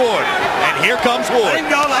Micky Ward. And here comes Ward. Let him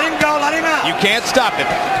go, let him out. You can't stop him.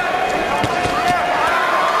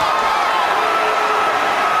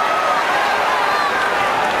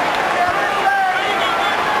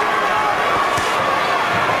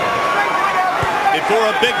 Before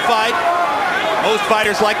a big fight, most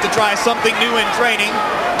fighters like to try something new in training.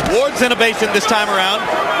 Ward's innovation this time around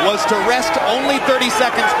was to rest only 30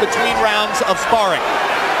 seconds between rounds of sparring.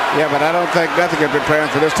 Yeah, but I don't think nothing can prepare him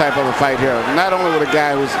for this type of a fight here. Not only with a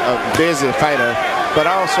guy who's a busy fighter, but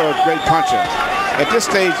also a great puncher. At this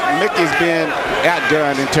stage, Micky's been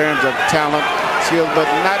outdone in terms of talent, skill, but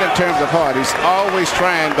not in terms of heart. He's always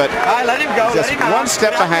trying, but all right, let him go. Just one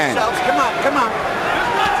step behind. Come on.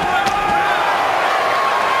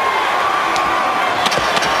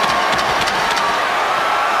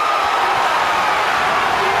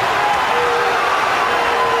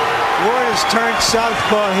 Turned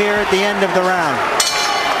southpaw here at the end of the round.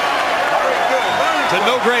 To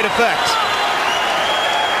no great effect.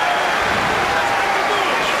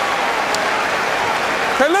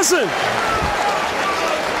 Hey, listen.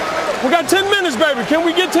 We got 10 minutes, baby. Can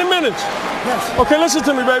we get 10 minutes? Yes. Okay, listen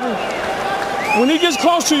to me, baby. When he gets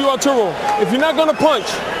close to you, Arturo, if you're not going to punch,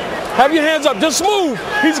 have your hands up. Just move.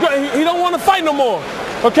 He don't want to fight no more.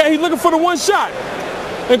 Okay, he's looking for the one shot.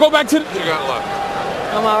 And go back to the... You got luck.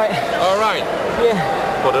 I'm all right. All right.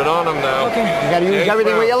 Yeah. Put it on him now. Okay. You got to use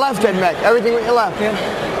everything with your left, then, Mick. Everything with your left. Yeah.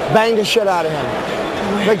 Bang the shit out of him.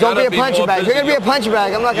 Mick, don't be a punching bag. If you're going to be a punching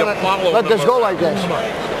bag, I'm not going to let this go like this.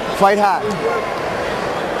 Fight hard.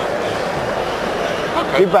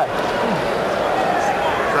 Okay. Deep breath.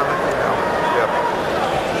 Yep.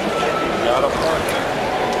 Got a punch.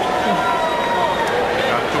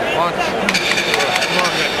 Got to punch.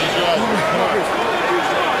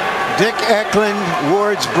 Dick Eklund,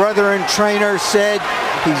 Ward's brother and trainer, said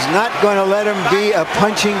he's not going to let him be a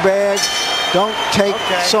punching bag. Don't take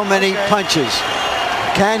so many punches.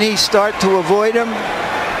 Can he start to avoid them?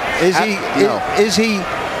 Is he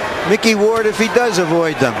Micky Ward if he does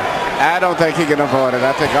avoid them? I don't think he can avoid it.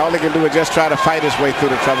 I think all he can do is just try to fight his way through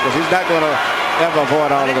the trouble, because he's not going to ever avoid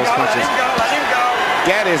all of those punches. Let him go.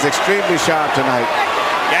 Gatti is extremely sharp tonight.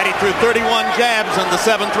 Gatti threw 31 jabs in the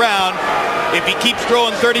 7th round. If he keeps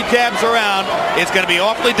throwing 30 jabs around, it's going to be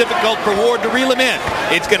awfully difficult for Ward to reel him in.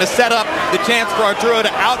 It's going to set up the chance for Arturo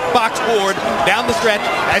to outbox Ward down the stretch,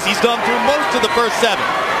 as he's done through most of the first 7.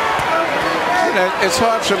 You know, it's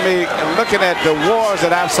hard for me looking at the wars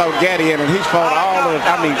that I've saw Gatti in, and he's fought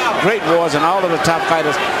great wars and all of the top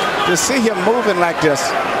fighters. To see him moving like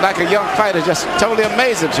this, like a young fighter, just totally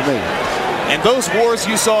amazing to me. And those wars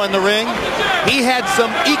you saw in the ring, he had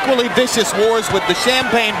some equally vicious wars with the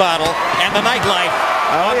champagne bottle and the nightlife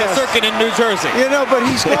on the circuit in New Jersey. You know, but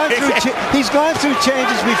he's gone through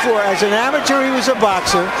changes before. As an amateur, he was a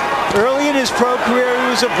boxer. Early in his pro career, he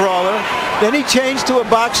was a brawler. Then he changed to a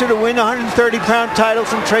boxer to win a 130-pound title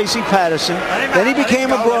from Tracy Patterson. Then he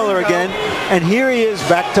became a brawler again, and here he is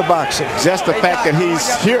back to boxing. Just the fact that he's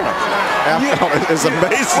here is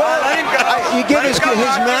amazing. Well, you give his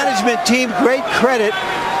management team great credit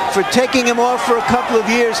for taking him off for a couple of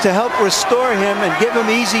years to help restore him and give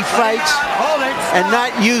him easy fights and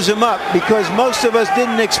not use him up, because most of us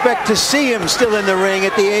didn't expect to see him still in the ring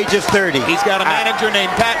at the age of 30. He's got a manager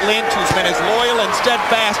named Pat Lynch who's been as loyal and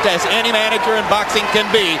steadfast as any manager in boxing can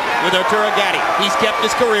be with Arturo Gatti. He's kept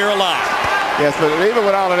his career alive. Yes, but even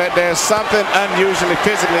with all of that, there's something unusually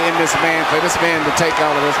physically in this man, for this man to take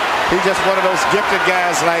all of this. He's just one of those gifted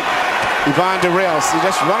guys like Yvonne Durrell. You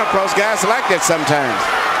just run across guys like that sometimes.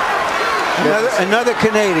 Another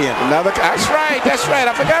Canadian. That's right.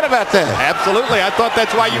 I forgot about that. Absolutely. I thought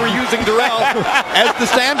that's why you were using Durrell as the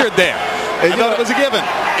standard there. I thought it was a given.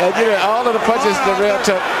 And you know, all of the punches Durrell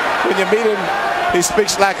took, when you meet him, He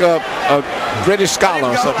speaks like a British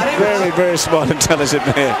scholar, so very, very smart, intelligent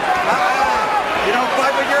man. You don't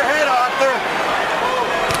fight with your head, Arthur.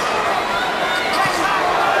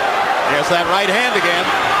 There's that right hand again.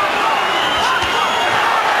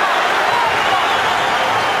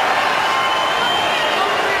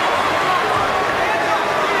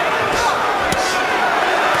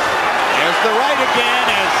 There's the right again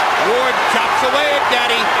as Ward chops away at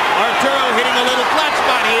Gatti. Arturo hitting a little flat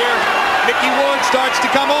spot here. Micky Ward starts to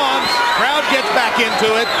come on. Crowd gets back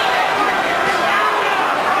into it.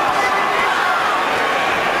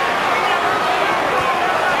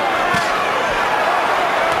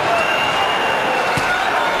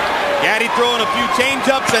 Gatti throwing a few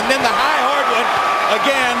change-ups, and then the high hard one.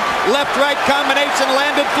 Again, left-right combination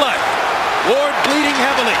landed flush. Ward bleeding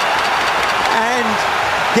heavily. And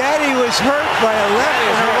Gatti was hurt by a left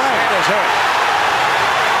and a right. That is hurt.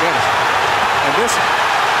 Yes. And this.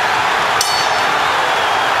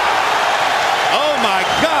 Oh my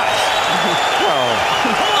gosh!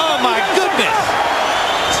 Oh my goodness!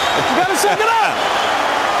 You gotta shake it up.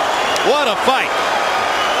 What a fight!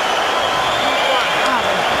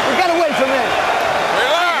 We gotta wait for a minute.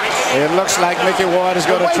 It looks like Micky Ward is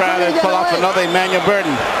going to try to pull off another Emmanuel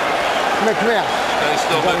Burton. Come here. They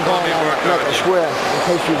still Got him going now. Look, the square. In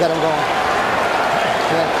case you got him going.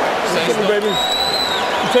 Yeah. Listen to me, baby.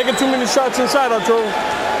 You're taking too many shots inside, Arturo.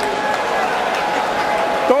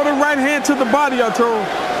 Throw the right hand to the body, Arturo.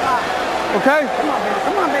 Okay?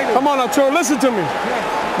 Come on, baby. Come on, Arturo. Listen to me.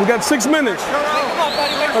 We got 6 minutes.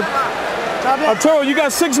 Arturo, you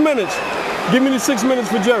got 6 minutes. Give me the 6 minutes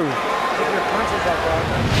for Jerry.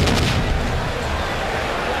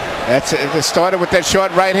 That's it. It started with that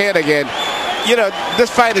short right hand again. You know,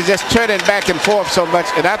 this fight is just turning back and forth so much,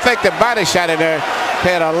 and I think the body shot in there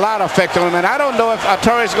had a lot of effect on him, and I don't know if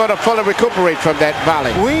Arturo is going to fully recuperate from that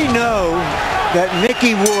volley. We know that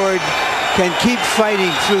Micky Ward can keep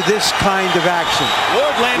fighting through this kind of action.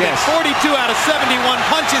 Ward landed 42 out of 71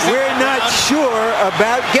 punches. We're not sure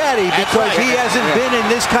about Gatti because he hasn't been in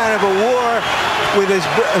this kind of a war with as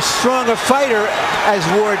strong a fighter as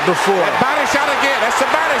Ward before. That body shot again. That's the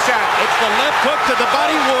body shot. It's the left hook to the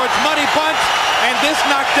body. Ward's money punch, and this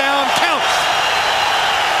knockdown counts.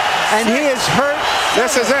 And he is hurt.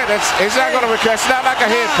 This is it. He's not going to recover. It's not like a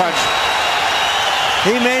head punch.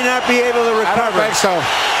 He may not be able to recover. I don't think so.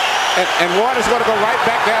 And Ward is going to go right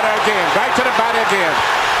back down there again. Right to the body again.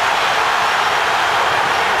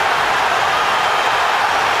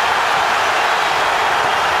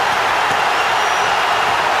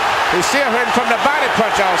 He's still hurting from the body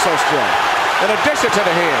punch also still, in addition to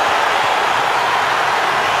the head.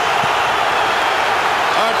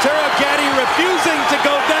 Arturo Gatti refusing to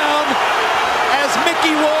go down as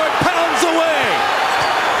Micky Ward pounds away.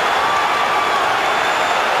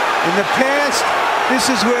 In the past, this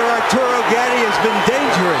is where Arturo Gatti has been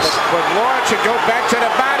dangerous. But Ward should go back to the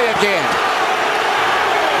body again.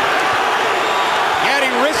 Gatti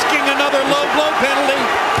risking another low blow penalty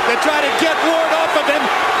to try to get Ward off of him,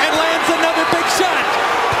 and lands another big shot.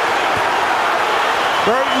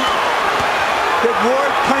 Burton, could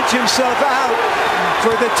Ward punch himself out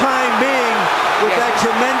for the time being with that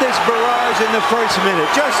tremendous barrage in the first minute?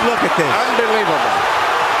 Just look at this. Unbelievable.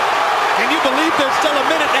 Can you believe there's still a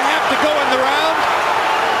minute and a half to go in the round?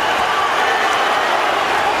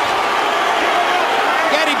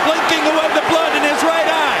 Gatti blinking away the blood in his right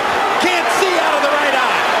eye. Can't see out of the right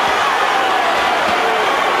eye.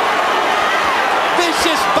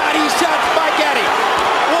 Vicious body shots by Gatti.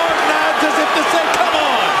 Ward nods as if to say, come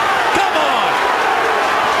on, come on.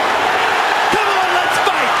 Come on, let's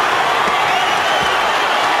fight.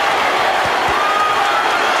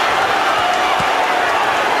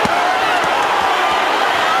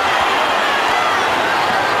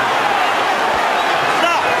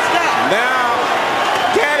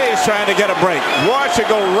 Trying to get a break. Ward should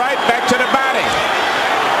go right back to the body.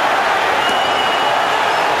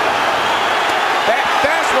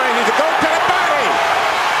 That's where he needs to go, to the body.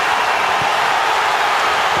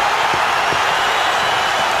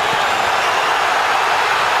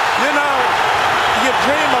 You know, you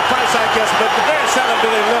dream of fights like this, but very seldom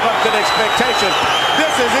do they live up to the expectations.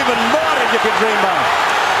 This is even more than you could dream of.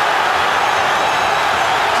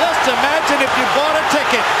 Just imagine if you bought a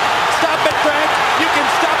ticket. Stop it, Frank. You can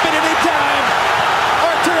stop it any time.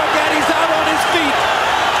 Arturo Gatti's out on his feet.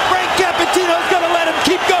 Frank Cappuccino's going to let him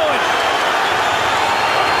keep going.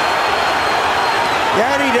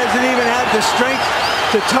 Gatti doesn't even have the strength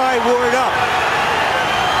to tie Ward up.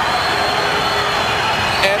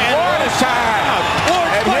 And Ward is tied.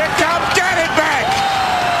 And here comes Gatti back.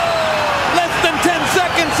 Less than 10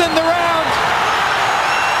 seconds in the round.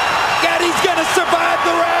 Gatti's going to survive.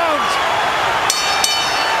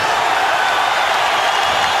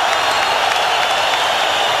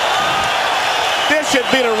 should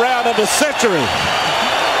be the round of the century.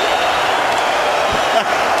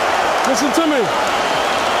 Listen to me.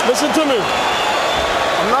 Listen to me.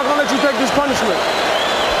 I'm not going to let you take this punishment.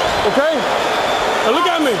 Okay? Now look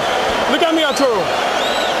at me. Look at me, Arturo.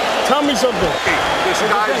 Tell me something. This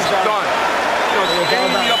guy's done.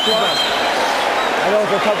 Game me up to best. I know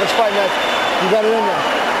it's the toughest fight, man. You got it in there.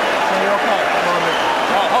 So you're okay. Come on, man.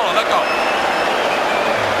 Oh, hold on, let go.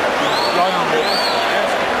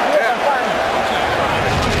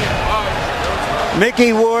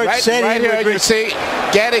 Micky Ward said right he here, would you see,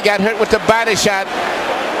 Gatti got hurt with the body shot,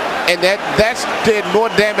 and that's did more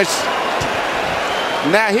damage.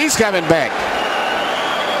 Now he's coming back.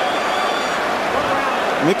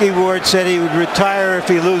 Micky Ward said he would retire if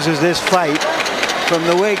he loses this fight. From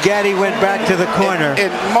the way Gatti went back to the corner.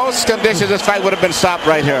 In most conditions, this fight would have been stopped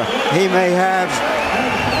right here. He may have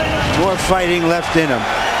more fighting left in him.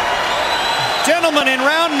 Gentlemen, in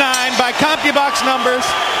round 9, by CompuBox numbers,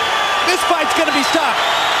 this fight's going to be stopped.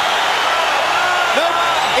 Nope,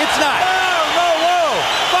 it's not. Whoa.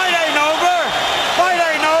 Fight ain't over. Fight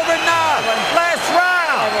ain't over now. Last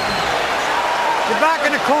round. You're back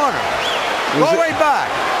in the corner. Go way back.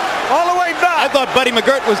 All the way back. I thought Buddy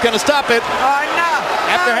McGirt was going to stop it. No.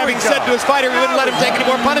 After having said to his fighter he wouldn't let him take any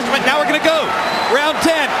more punishment. Now we're going to go. Round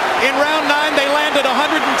 10. In round 9, they landed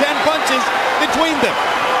 110 punches between them.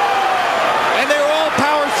 And they were all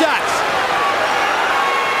power shots.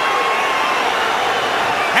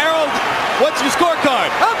 Harold, what's your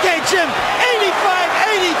scorecard? Okay, Jim,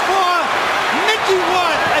 85-84. Micky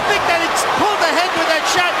won. I think that it's pulled ahead with that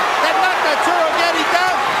shot that knocked Arturo Gatti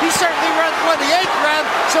down. He certainly won the 8th round,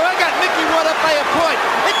 so I got Micky Ward up by a point.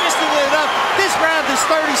 Interestingly enough, this round is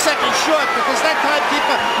 30 seconds short because that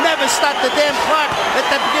timekeeper never stopped the damn clock at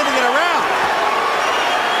the beginning of the round.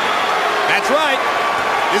 That's right.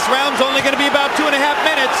 This round's only going to be about 2.5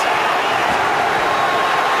 minutes.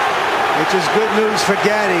 Which is good news for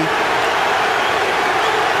Gatti.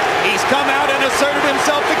 He's come out and asserted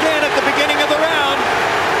himself again at the beginning of the round.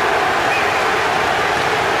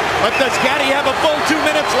 But does Gatti have a full 2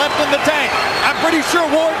 minutes left in the tank? I'm pretty sure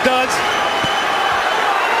Ward does.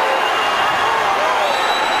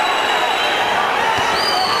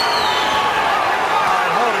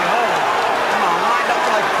 Hold it. Come on, wind up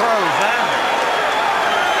like pros, huh?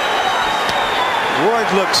 Ward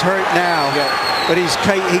looks hurt now, but he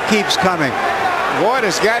keeps coming. Ward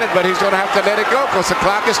has got it, but he's going to have to let it go because the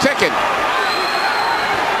clock is ticking.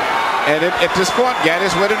 And at this point, Gatti's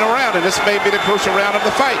winning the round, and this may be the crucial round of the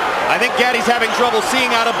fight. I think Gatti's having trouble seeing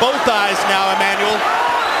out of both eyes now, Emmanuel.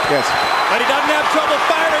 Yes. But he doesn't have trouble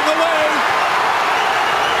firing away.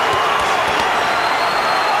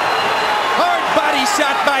 Hard body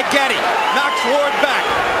shot by Gatti. Knocks Ward back.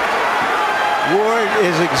 Ward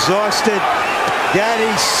is exhausted. Gatti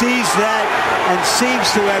sees that and seems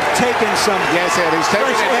to have taken some and he's taking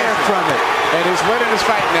fresh air from it. And he's winning this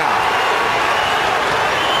fight now.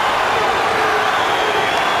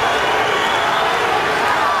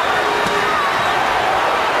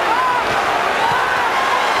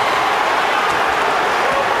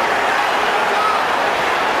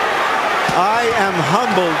 I am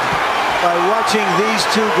humbled by watching these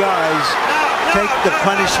two guys take the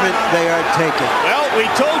punishment they are taking. Well, we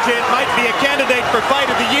told you it might be a candidate for Fight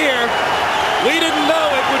of the Year. We didn't know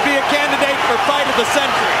it would be a candidate for Fight of the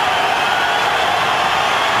Century.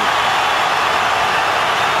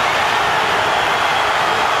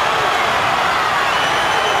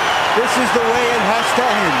 This is the way it has to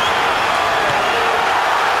end.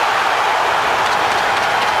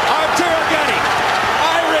 Arturo Gatti,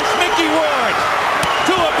 Irish Micky Ward,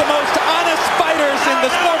 two of the most honest fighters in the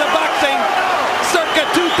sport of boxing, circa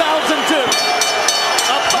 2002. A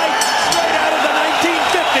fight straight out of the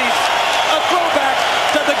 1950s, a throwback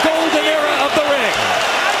to the golden era of the ring.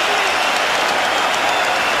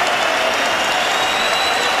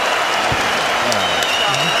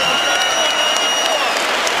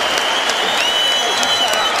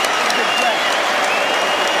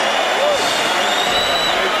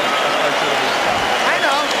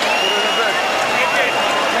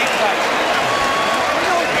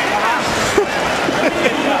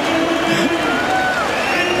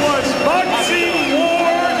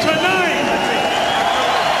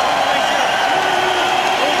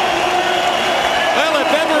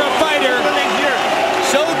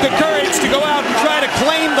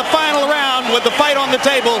 With the fight on the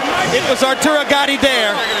table, it was Arturo Gatti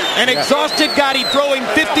there, an exhausted Gatti throwing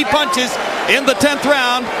 50 punches in the 10th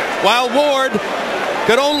round, while Ward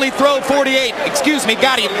could only throw 48. Excuse me,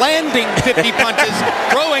 Gatti landing 50 punches,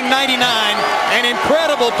 throwing 99. An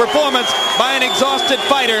incredible performance by an exhausted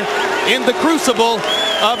fighter in the crucible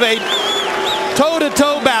of a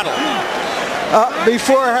toe-to-toe battle.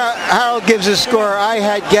 Before Harold gives a score, I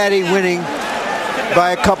had Gatti winning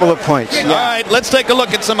by a couple of points. All right, let's take a look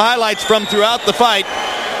at some highlights from throughout the fight.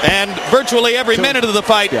 And virtually every minute of the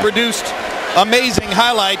fight produced amazing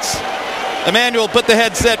highlights. Emmanuel, put the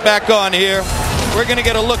headset back on here. We're going to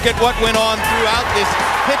get a look at what went on throughout this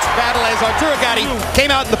pitched battle as Arturo Gatti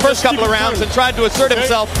came out in the first couple of rounds and tried to assert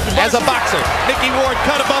himself as a boxer. Micky Ward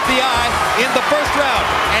cut above the eye in the first round.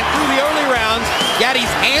 And through the early rounds,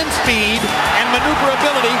 Gatti's hand speed and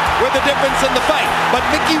maneuverability were the difference in the fight. But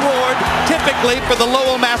Micky Ward, typically for the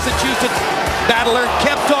Lowell, Massachusetts battler,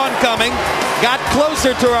 kept on coming, got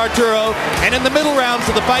closer to Arturo, and in the middle rounds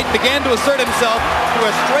of the fight began to assert himself through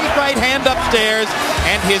a straight right hand upstairs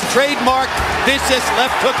and his trademark vicious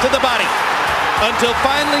left hook to the body. Until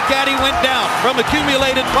finally Gatti went down from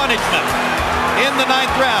accumulated punishment in the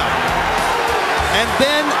 9th round. And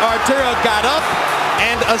then Arturo got up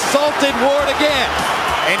and assaulted Ward again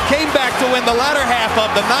and came back to win the latter half of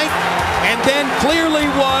the 9th and then clearly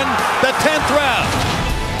won the 10th round.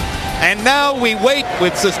 And now we wait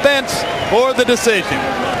with suspense for the decision.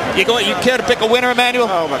 You care to pick a winner, Emmanuel?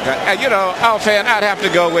 Oh, my God. You know, offhand, I'd have to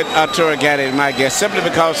go with Arturo Gatti, my guess, simply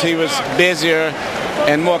because he was busier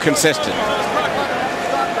and more consistent.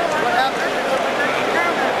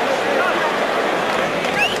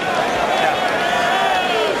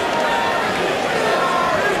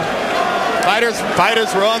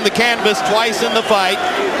 Fighters were on the canvas twice in the fight.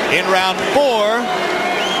 In round 4,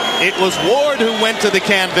 it was Ward who went to the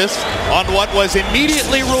canvas on what was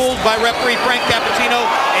immediately ruled by referee Frank Cappuccino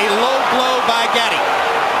a low blow by Gatti.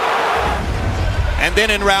 And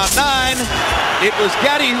then in round 9, it was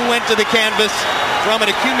Gatti who went to the canvas from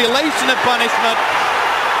an accumulation of punishment.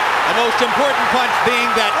 The most important punch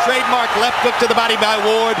being that trademark left hook to the body by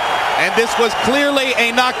Ward, and this was clearly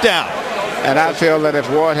a knockdown. And I feel that if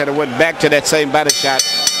Ward had went back to that same body shot,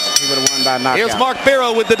 he would have won by knockout. Here's Mark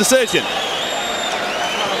Barrow with the decision.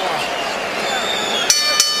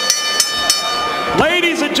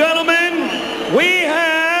 Ladies and gentlemen, we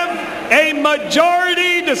have a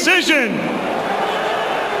majority decision.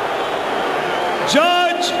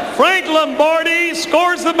 Judge Frank Lombardi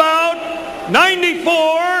scores the bout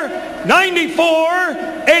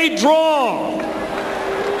 94-94, a draw.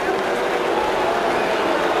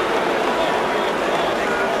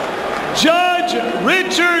 Judge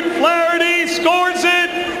Richard Flaherty scores it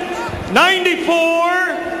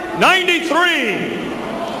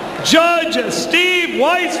 94-93. Judge Steve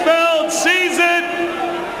Weisfeld sees it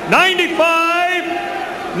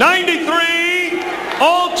 95-93.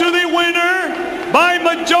 All to the winner by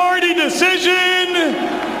majority decision,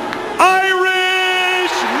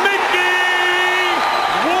 Irish Micky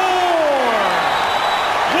Ward.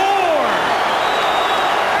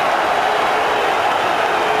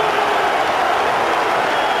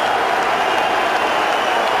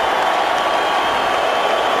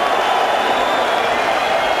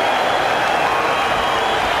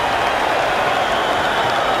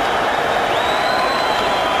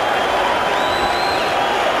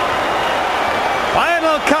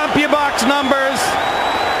 CompuBox numbers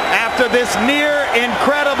after this near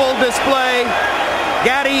incredible display.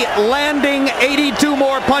 Gatti landing 82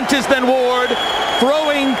 more punches than Ward,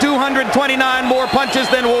 throwing 229 more punches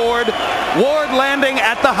than Ward. Ward landing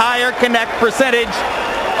at the higher connect percentage.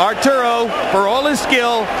 Arturo, for all his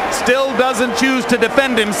skill, still doesn't choose to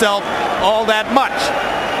defend himself all that much.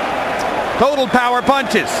 Total power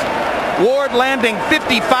punches. Ward landing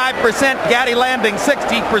 55%, Gatti landing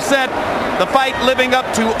 60%. The fight living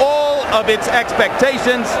up to all of its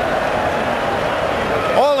expectations.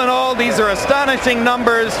 All in all, these are astonishing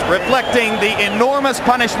numbers reflecting the enormous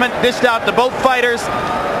punishment dished out to both fighters.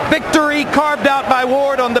 Victory carved out by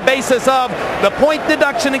Ward on the basis of the point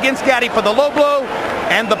deduction against Gatti for the low blow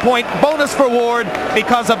and the point bonus for Ward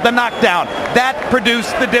because of the knockdown. That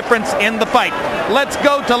produced the difference in the fight. Let's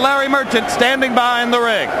go to Larry Merchant standing by in the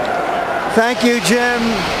ring. Thank you, Jim,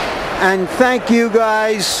 and thank you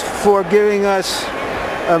guys for giving us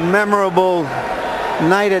a memorable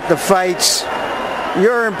night at the fights.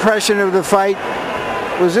 Your impression of the fight,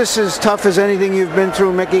 was this as tough as anything you've been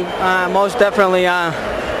through, Micky? Most definitely.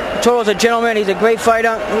 Arturo's a gentleman. He's a great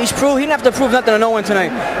fighter. He didn't have to prove nothing to no one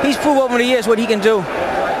tonight. He's proved over the years what he can do.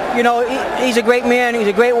 You know, he's a great man. He's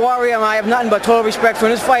a great warrior. I have nothing but total respect for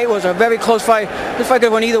him. This fight was a very close fight. This fight could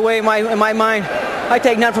have went either way in my mind. I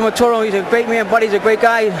take nothing from Arturo. He's a great man, buddy. He's a great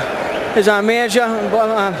guy. His manager,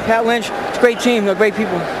 Pat Lynch. It's a great team. They're great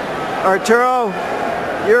people. Arturo,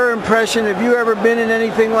 your impression, have you ever been in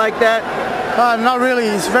anything like that? Not really.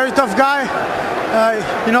 He's a very tough guy.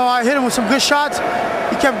 You know, I hit him with some good shots.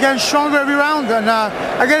 He kept getting stronger every round, and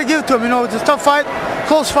I got to give it to him. You know, it's a tough fight,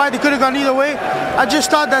 close fight. It could have gone either way. I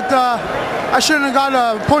just thought that I shouldn't have got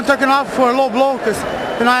a point taken off for a low blow because,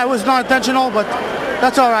 you know, it was not intentional, but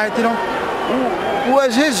that's all right, you know.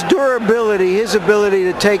 Was his durability, his ability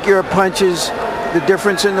to take your punches, the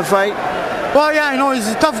difference in the fight? Well, yeah, you know, he's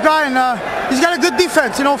a tough guy, and he's got a good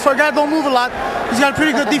defense. You know, for a guy that don't move a lot, he's got a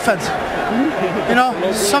pretty good defense. You know,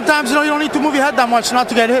 sometimes, you know, you don't need to move your head that much not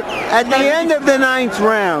to get hit. At the end of the ninth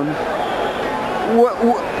round,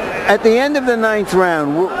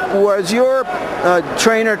 was your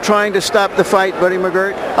trainer trying to stop the fight, Buddy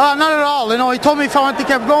McGirt? Not at all. You know, he told me if I want to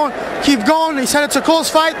keep going. He said it's a close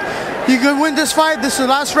fight. You can win this fight. This is the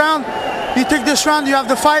last round. You take this round, you have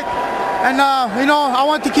the fight. And, you know, I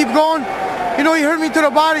want to keep going. You know, he hurt me to the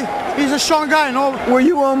body. He's a strong guy, you know. Were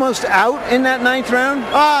you almost out in that ninth round?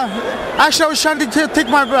 Actually, I was trying to take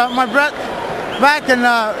my breath back,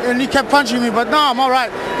 and he kept punching me. But no, I'm all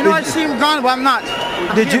right. You know, I see him gone, but I'm not.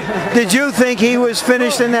 Did you think he was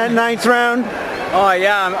finished in that ninth round? Oh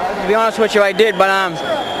yeah, to be honest with you, I did. But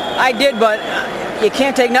you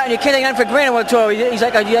can't take nothing. You can't take nothing for granted with Toro. He's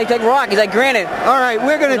like rock. He's like granite. All right,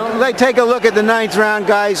 we're gonna take a look at the ninth round,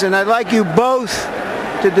 guys, and I'd like you both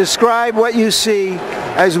to describe what you see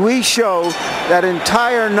as we show that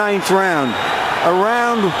entire ninth round. A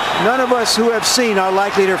round none of us who have seen are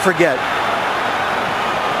likely to forget.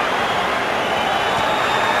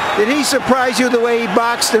 Did he surprise you the way he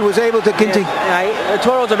boxed and was able to continue? Yeah,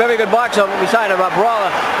 Toro's a very good boxer beside a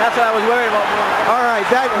brawler. That's what I was worried about. All right,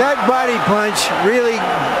 that body punch really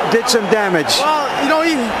did some damage. Well, you know,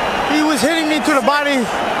 he was hitting me to the body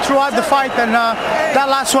throughout the fight, and that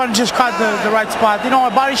last one just caught the right spot. You know,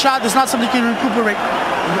 a body shot is not something you can recuperate.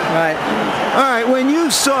 Right. All right, when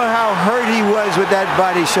you saw how hurt he was with that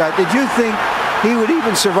body shot, did you think he would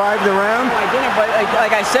even survive the round? No, I didn't, but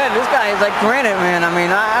like I said, this guy is like granite, man. I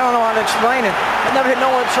mean, I don't know how to explain it. I never hit no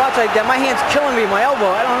one shots like that. My hand's killing me, my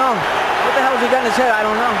elbow. I don't know. What the hell has he got in his head? I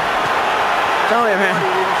don't know. Tell me, man.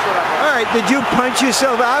 All right, did you punch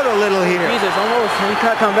yourself out a little here? Jesus, almost. He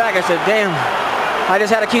can't come back. I said, damn. I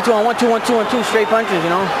just had to keep doing 1, 2, 1, 2, 1, 2 straight punches,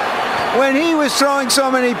 you know. When he was throwing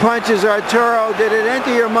so many punches, Arturo, did it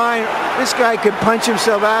enter your mind this guy could punch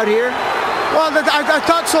himself out here? Well, I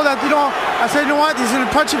thought so. That, you know, I said, you know what, he's going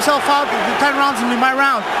to punch himself out. The 10 rounds will be my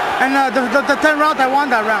round. And the 10 round, I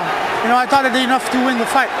won that round. You know, I thought I did enough to win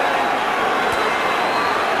the fight.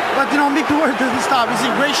 But, you know, Micky Ward doesn't stop. He's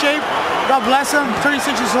in great shape. God bless him.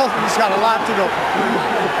 36 years old. He's got a lot to go.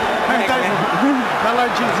 Thank you.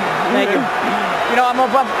 Lord Jesus. Thank you. You know,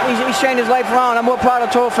 he's trained his life around. I'm more proud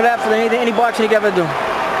of Toro for that than any boxing he could ever do.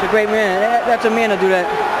 He's a great man. That's a man to do that.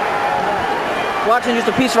 Watching just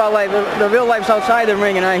a piece of our life. The real life's outside the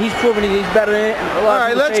ring, and he's proven he's better than it. All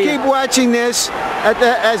right, let's keep watching this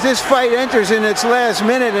as this fight enters in its last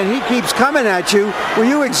minute, and he keeps coming at you. Were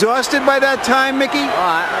you exhausted by that time, Micky?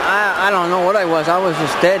 I don't know what I was. I was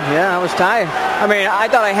just dead. Yeah, I was tired. I mean, I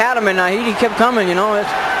thought I had him, and he kept coming. You know,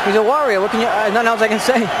 he's a warrior. What can you? Nothing else I can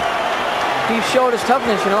say. He showed his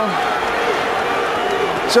toughness, you know.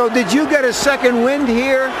 So did you get a second wind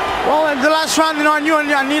here? Well, in the last round, you know, I knew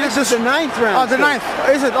I needed this. This is the ninth round. Oh, the ninth.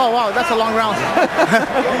 Is it? Oh, wow, that's a long round.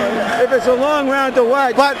 If it's a long round to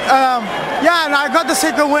watch. But, yeah, and I got the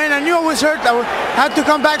second win. I knew I was hurt. I had to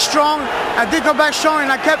come back strong. I did come back strong,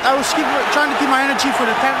 and I was trying to keep my energy for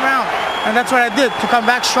the 10th round. And that's what I did, to come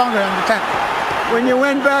back stronger in the 10th. When you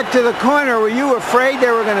went back to the corner, were you afraid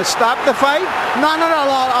they were going to stop the fight? No.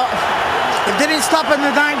 If they didn't stop in the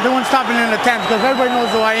 9th, they won't stop it in the 10th, because everybody knows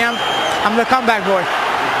who I am. I'm the comeback boy.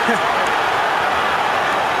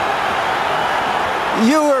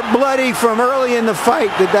 You were bloody from early in the fight.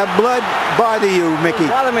 Did that blood bother you, Micky? It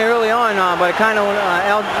bothered me early on, but it kind of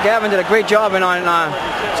Gavin did a great job,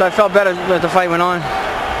 so I felt better as the fight went on.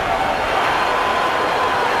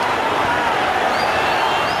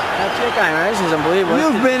 That's it, guy, man. This is unbelievable.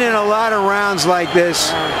 You've been in a lot of rounds like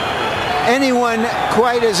this. Anyone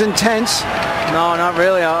quite as intense? No, not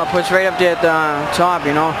really. I'll put right up there at the top,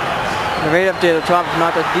 you know. Right up there at the top,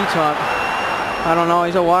 not the D-top. I don't know.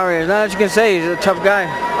 He's a warrior. There's not much you can say. He's a tough guy.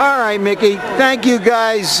 All right, Micky. Thank you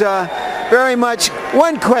guys very much.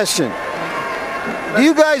 One question. Do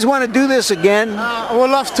you guys want to do this again? I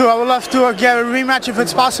would love to. I would love to get a rematch if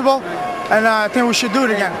it's possible. And I think we should do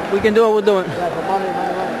it again. We can do it. We'll do it.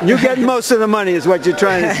 You get most of the money is what you're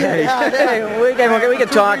trying to say. we can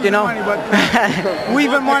talk, you know. We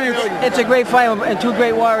even money. It's a great fight and two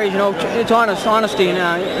great warriors, you know. It's honesty,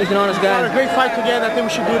 and he's an honest guy. It's a great fight together. I think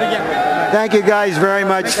we should do it again. Thank you guys very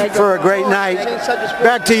much for a great night.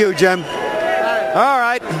 Back to you, Jim. All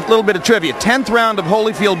right, a little bit of trivia. 10th round of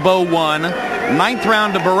Holyfield Bowe 1. 9th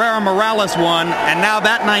round to Barrera Morales won, and now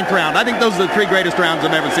that 9th round. I think those are the 3 greatest rounds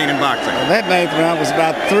I've ever seen in boxing. Well, that 9th round was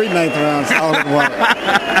about 3 9th rounds all in one.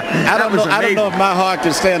 I don't know if my heart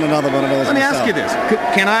can stand another one of those. Let me ask you this.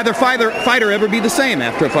 Can either fighter ever be the same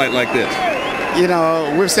after a fight like this? You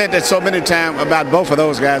know, we've said that so many times about both of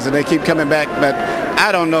those guys, and they keep coming back, but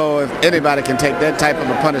I don't know if anybody can take that type of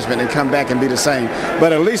a punishment and come back and be the same.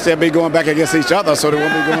 But at least they'll be going back against each other, so they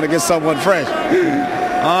won't be going against someone fresh.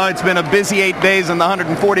 Oh, it's been a busy 8 days in the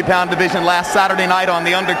 140-pound division. Last Saturday night on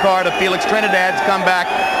the undercard of Felix Trinidad's comeback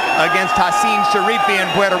against Hassan Sharifi in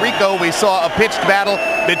Puerto Rico, we saw a pitched battle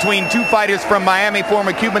between 2 fighters from Miami,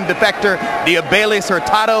 former Cuban defector Diabeles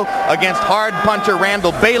Hurtado against hard puncher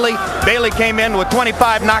Randall Bailey. Bailey came in with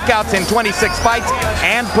 25 knockouts in 26 fights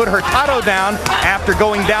and put Hurtado down after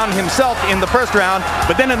going down himself in the first round.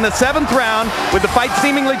 But then in the 7th round, with the fight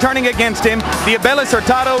seemingly turning against him, Diabeles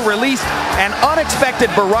Hurtado released an unexpected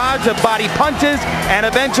barrage of body punches and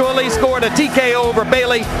eventually scored a TKO over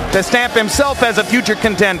Bailey to stamp himself as a future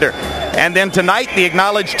contender. And then tonight, the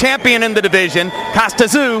acknowledged champion in the division, Costa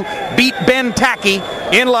Tszyu, beat Ben Taki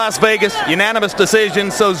in Las Vegas, unanimous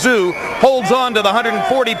decision. So Tszyu holds on to the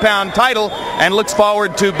 140-pound title and looks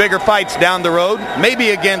forward to bigger fights down the road, maybe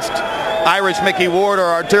against Irish Micky Ward or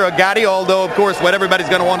Arturo Gatti, although, of course, what everybody's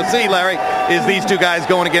going to want to see, Larry, is these 2 guys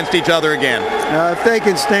going against each other again. If they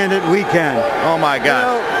can stand it, we can. Oh, my God.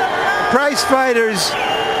 You know, prize fighters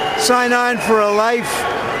sign on for a life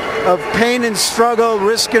of pain and struggle,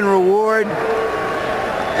 risk and reward.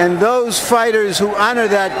 And those fighters who honor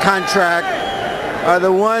that contract are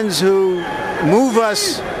the ones who move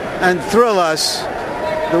us and thrill us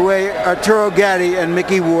the way Arturo Gatti and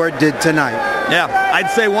Micky Ward did tonight. Yeah,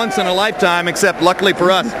 I'd say once in a lifetime, except luckily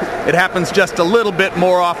for us, it happens just a little bit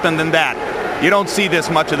more often than that. You don't see this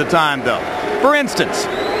much of the time, though. For instance,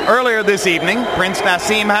 earlier this evening, Prince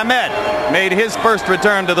Nassim Hamed made his first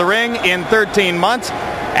return to the ring in 13 months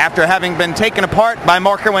after having been taken apart by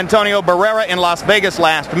Marco Antonio Barrera in Las Vegas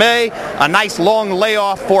last May. A nice long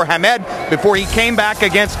layoff for Hamed before he came back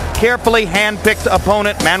against carefully hand-picked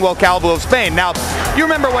opponent Manuel Calvo of Spain. Now, you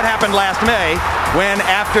remember what happened last May when,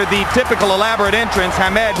 after the typical elaborate entrance,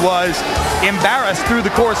 Hamed was embarrassed through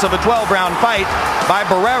the course of a 12-round fight by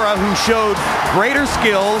Barrera, who showed greater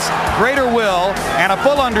skills, greater will, and a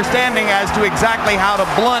full understanding as to exactly how to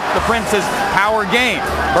blunt the Prince's power game.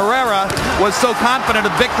 Barrera was so confident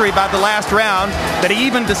of victory by the last round that he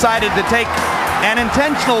even decided to take an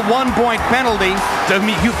intentional 1-point penalty to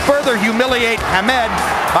further humiliate Hamed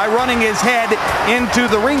by running his head into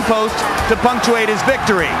the ring post to punctuate his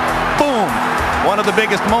victory. Boom! One of the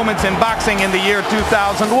biggest moments in boxing in the year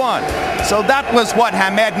 2001. So that was what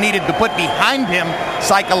Hamed needed to put behind him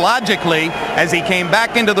psychologically as he came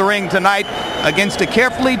back into the ring tonight against a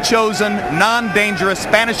carefully chosen, non-dangerous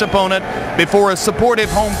Spanish opponent before a supportive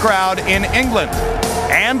home crowd in England.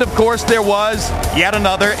 And, of course, there was yet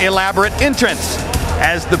another elaborate entrance,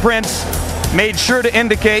 as the Prince made sure to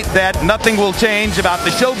indicate that nothing will change about the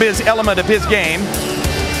showbiz element of his game,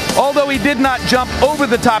 although he did not jump over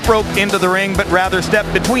the top rope into the ring, but rather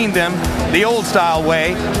stepped between them the old-style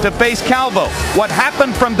way to face Calvo. What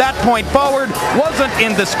happened from that point forward wasn't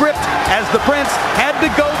in the script, as the Prince had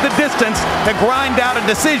to go the distance to grind out a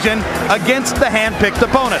decision against the hand-picked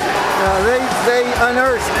opponent. They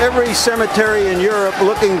unearthed every cemetery in Europe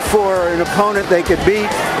looking for an opponent they could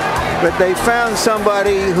beat, but they found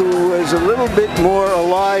somebody who was a little bit more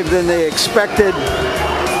alive than they expected.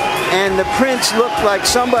 And the Prince looked like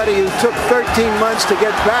somebody who took 13 months to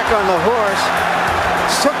get back on the horse,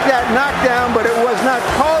 took that knockdown, but it was not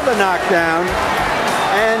called a knockdown,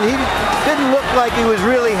 and he didn't look like he was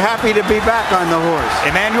really happy to be back on the horse.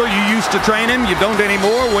 Emmanuel, you used to train him, you don't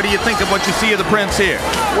anymore. What do you think of what you see of the Prince here?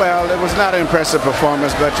 Well, it was not an impressive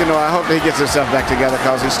performance, but, you know, I hope that he gets himself back together,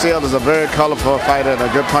 because he still is a very colorful fighter and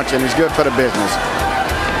a good puncher, and he's good for the business.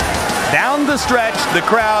 Down the stretch, the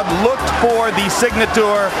crowd looked for the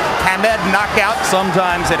signature Hamed knockout.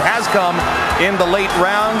 Sometimes it has come in the late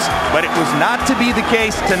rounds, but it was not to be the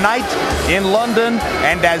case tonight in London.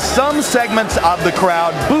 And as some segments of the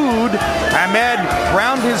crowd booed, Hamed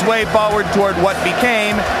ground his way forward toward what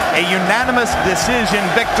became a unanimous decision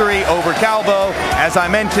victory over Calvo. As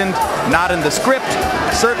I mentioned, not in the script.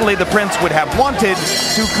 Certainly the Prince would have wanted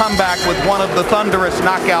to come back with one of the thunderous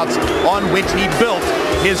knockouts on which he built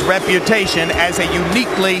his reputation as a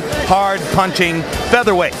uniquely hard-punching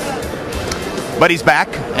featherweight. But he's back,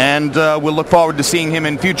 and we'll look forward to seeing him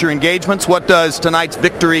in future engagements. What does tonight's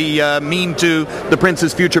victory mean to the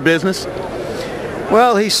Prince's future business?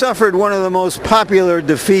 Well, he suffered one of the most popular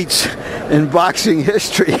defeats in boxing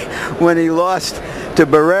history when he lost to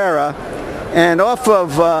Barrera. And off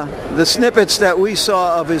of the snippets that we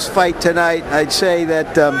saw of his fight tonight, I'd say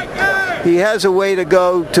that he has a way to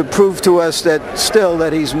go to prove to us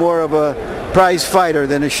that he's more of a prize fighter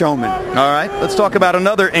than a showman. All right, let's talk about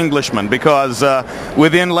another Englishman, because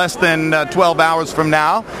within less than 12 hours from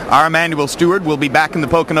now, our Emmanuel Stewart will be back in the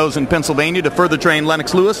Poconos in Pennsylvania to further train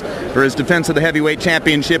Lennox Lewis for his defense of the heavyweight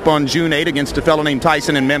championship on June 8 against a fellow named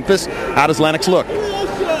Tyson in Memphis. How does Lennox look?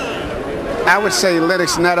 I would say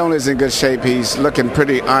Lennox not only is in good shape, he's looking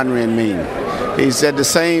pretty ornery and mean. He's at the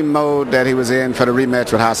same mode that he was in for the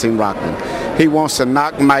rematch with Hasim Rahman. He wants to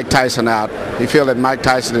knock Mike Tyson out. He feels that Mike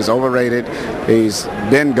Tyson is overrated. He's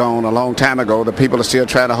been gone a long time ago. The people are still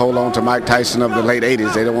trying to hold on to Mike Tyson of the late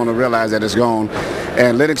 80s. They don't want to realize that it's gone.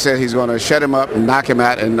 And Lennox said he's going to shut him up and knock him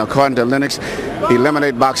out. And according to Lennox,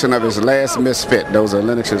 eliminate boxing of his last misfit. Those are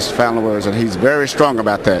Lennox's final words, and he's very strong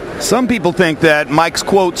about that. Some people think that Mike's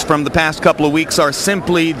quotes from the past couple of weeks are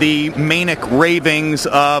simply the manic ravings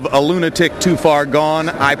of a lunatic too far gone.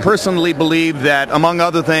 I personally believe that, among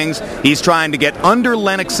other things, he's trying to get under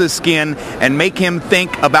Lennox's skin and make him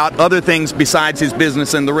think about other things besides his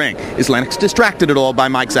business in the ring. Is Lennox distracted at all by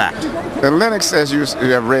Mike's act? And Lennox, as you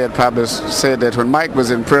have read, probably said that when Mike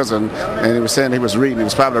was in prison and he was saying he was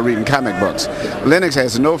probably reading comic books. Lennox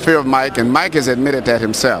has no fear of Mike, and Mike has admitted that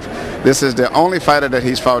himself. This is the only fighter that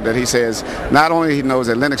he's fought that he says not only he knows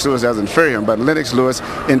that Lennox Lewis doesn't fear him, but Lennox Lewis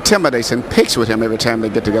intimidates and picks with him every time they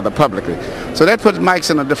get together publicly. So that puts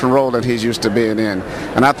Mike's in a different role than he's used to being in,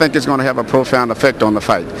 and I think it's going to have a profound effect on the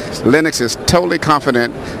fight. Lennox is totally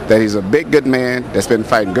confident that he's a big, good man that's been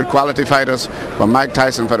fighting good quality fighters, but Mike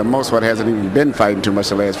Tyson, for the most part, hasn't even been fighting too much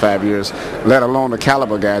the last 5 years, let alone the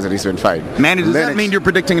caliber guys that he's been fighting. Manny, does that mean you're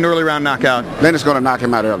predicting an early round knockout? Lennox going to knock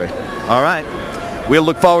him out early. All right. We'll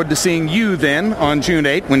look forward to seeing you then on June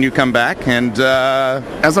 8th when you come back. And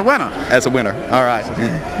as a winner. As a winner. All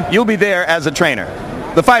right. You'll be there as a trainer.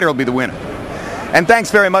 The fighter will be the winner. And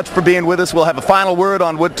thanks very much for being with us. We'll have a final word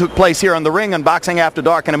on what took place here on the ring on Boxing After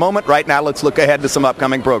Dark in a moment. Right now, let's look ahead to some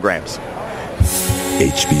upcoming programs.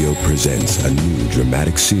 HBO presents a new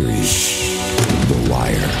dramatic series, The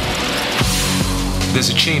Wire. There's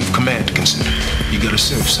a chain of command to consider. You gotta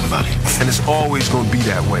serve somebody. And it's always gonna be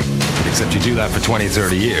that way. Except you do that for 20,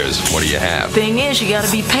 30 years. What do you have? Thing is, you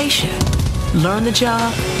gotta be patient. Learn the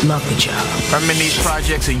job, love the job. I'm in these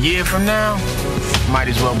projects a year from now, might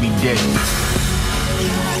as well be dead.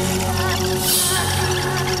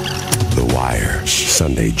 The Wire,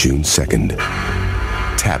 Sunday, June 2nd.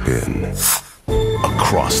 Tap in.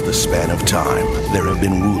 Across the span of time, there have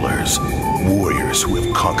been rulers, warriors who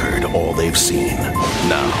have conquered all they've seen.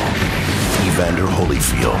 Now, Evander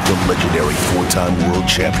Holyfield, the legendary four-time world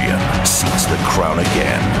champion, seeks the crown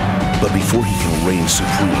again. But before he can reign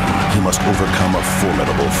supreme, he must overcome a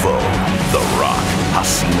formidable foe, The Rock,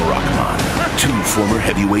 Hasim Rahman. Two former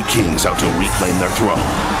heavyweight kings out to reclaim their throne.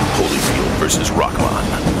 Holyfield versus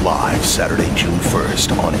Rahman, live Saturday, June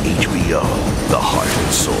 1st on HBO, the heart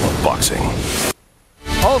and soul of boxing.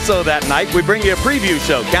 Also that night, we bring you a preview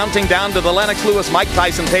show counting down to the Lennox Lewis-Mike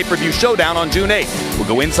Tyson pay-per-view showdown on June 8th. We'll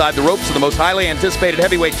go inside the ropes of the most highly anticipated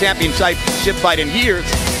heavyweight championship fight in years,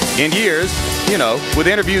 you know, with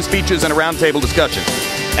interviews, features, and a roundtable discussion.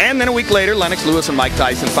 And then a week later, Lennox Lewis and Mike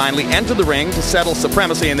Tyson finally enter the ring to settle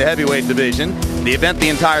supremacy in the heavyweight division, the event the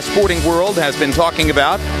entire sporting world has been talking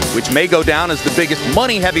about, which may go down as the biggest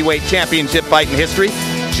money heavyweight championship fight in history,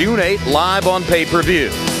 June 8th, live on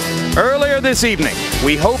pay-per-view. Earlier this evening,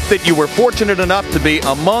 we hope that you were fortunate enough to be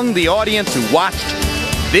among the audience who watched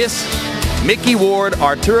this Micky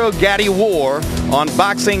Ward-Arturo Gatti war on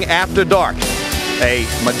Boxing After Dark. A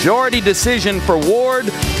majority decision for Ward,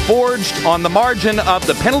 forged on the margin of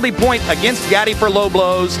the penalty point against Gatti for low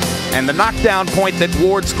blows and the knockdown point that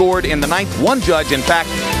Ward scored in the ninth. One judge, in fact,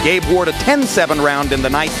 gave Ward a 10-7 round in the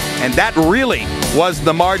ninth, and that really was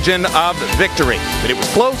the margin of victory. But it was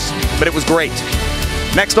close, but it was great.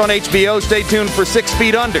 Next on HBO, stay tuned for 6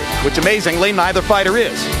 Feet Under, which amazingly neither fighter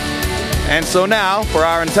is. And so now, for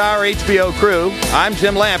our entire HBO crew, I'm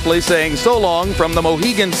Jim Lampley saying so long from the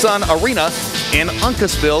Mohegan Sun Arena in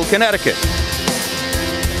Uncasville, Connecticut.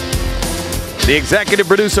 The executive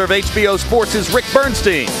producer of HBO Sports is Rick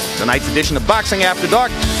Bernstein. Tonight's edition of Boxing After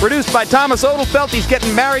Dark, produced by Thomas Odelfelt. He's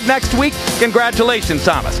getting married next week. Congratulations,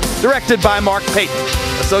 Thomas. Directed by Mark Payton.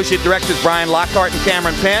 Associate directors Brian Lockhart and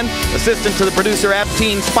Cameron Penn. Assistant to the producer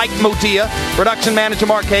Abteen Spike Motia. Production manager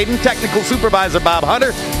Mark Hayden. Technical supervisor Bob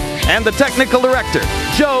Hunter. And the technical director,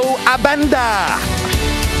 Joe Abanda.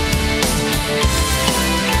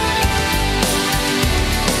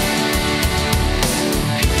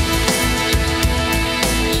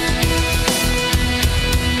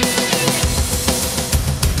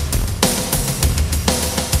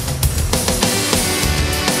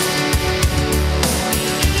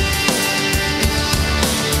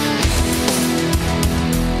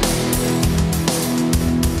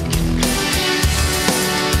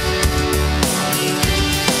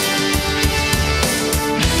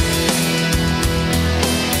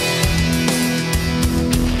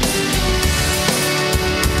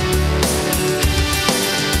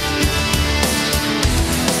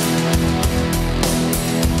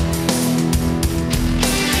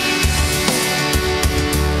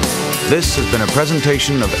 This has been a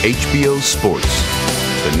presentation of HBO Sports,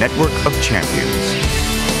 the network of champions.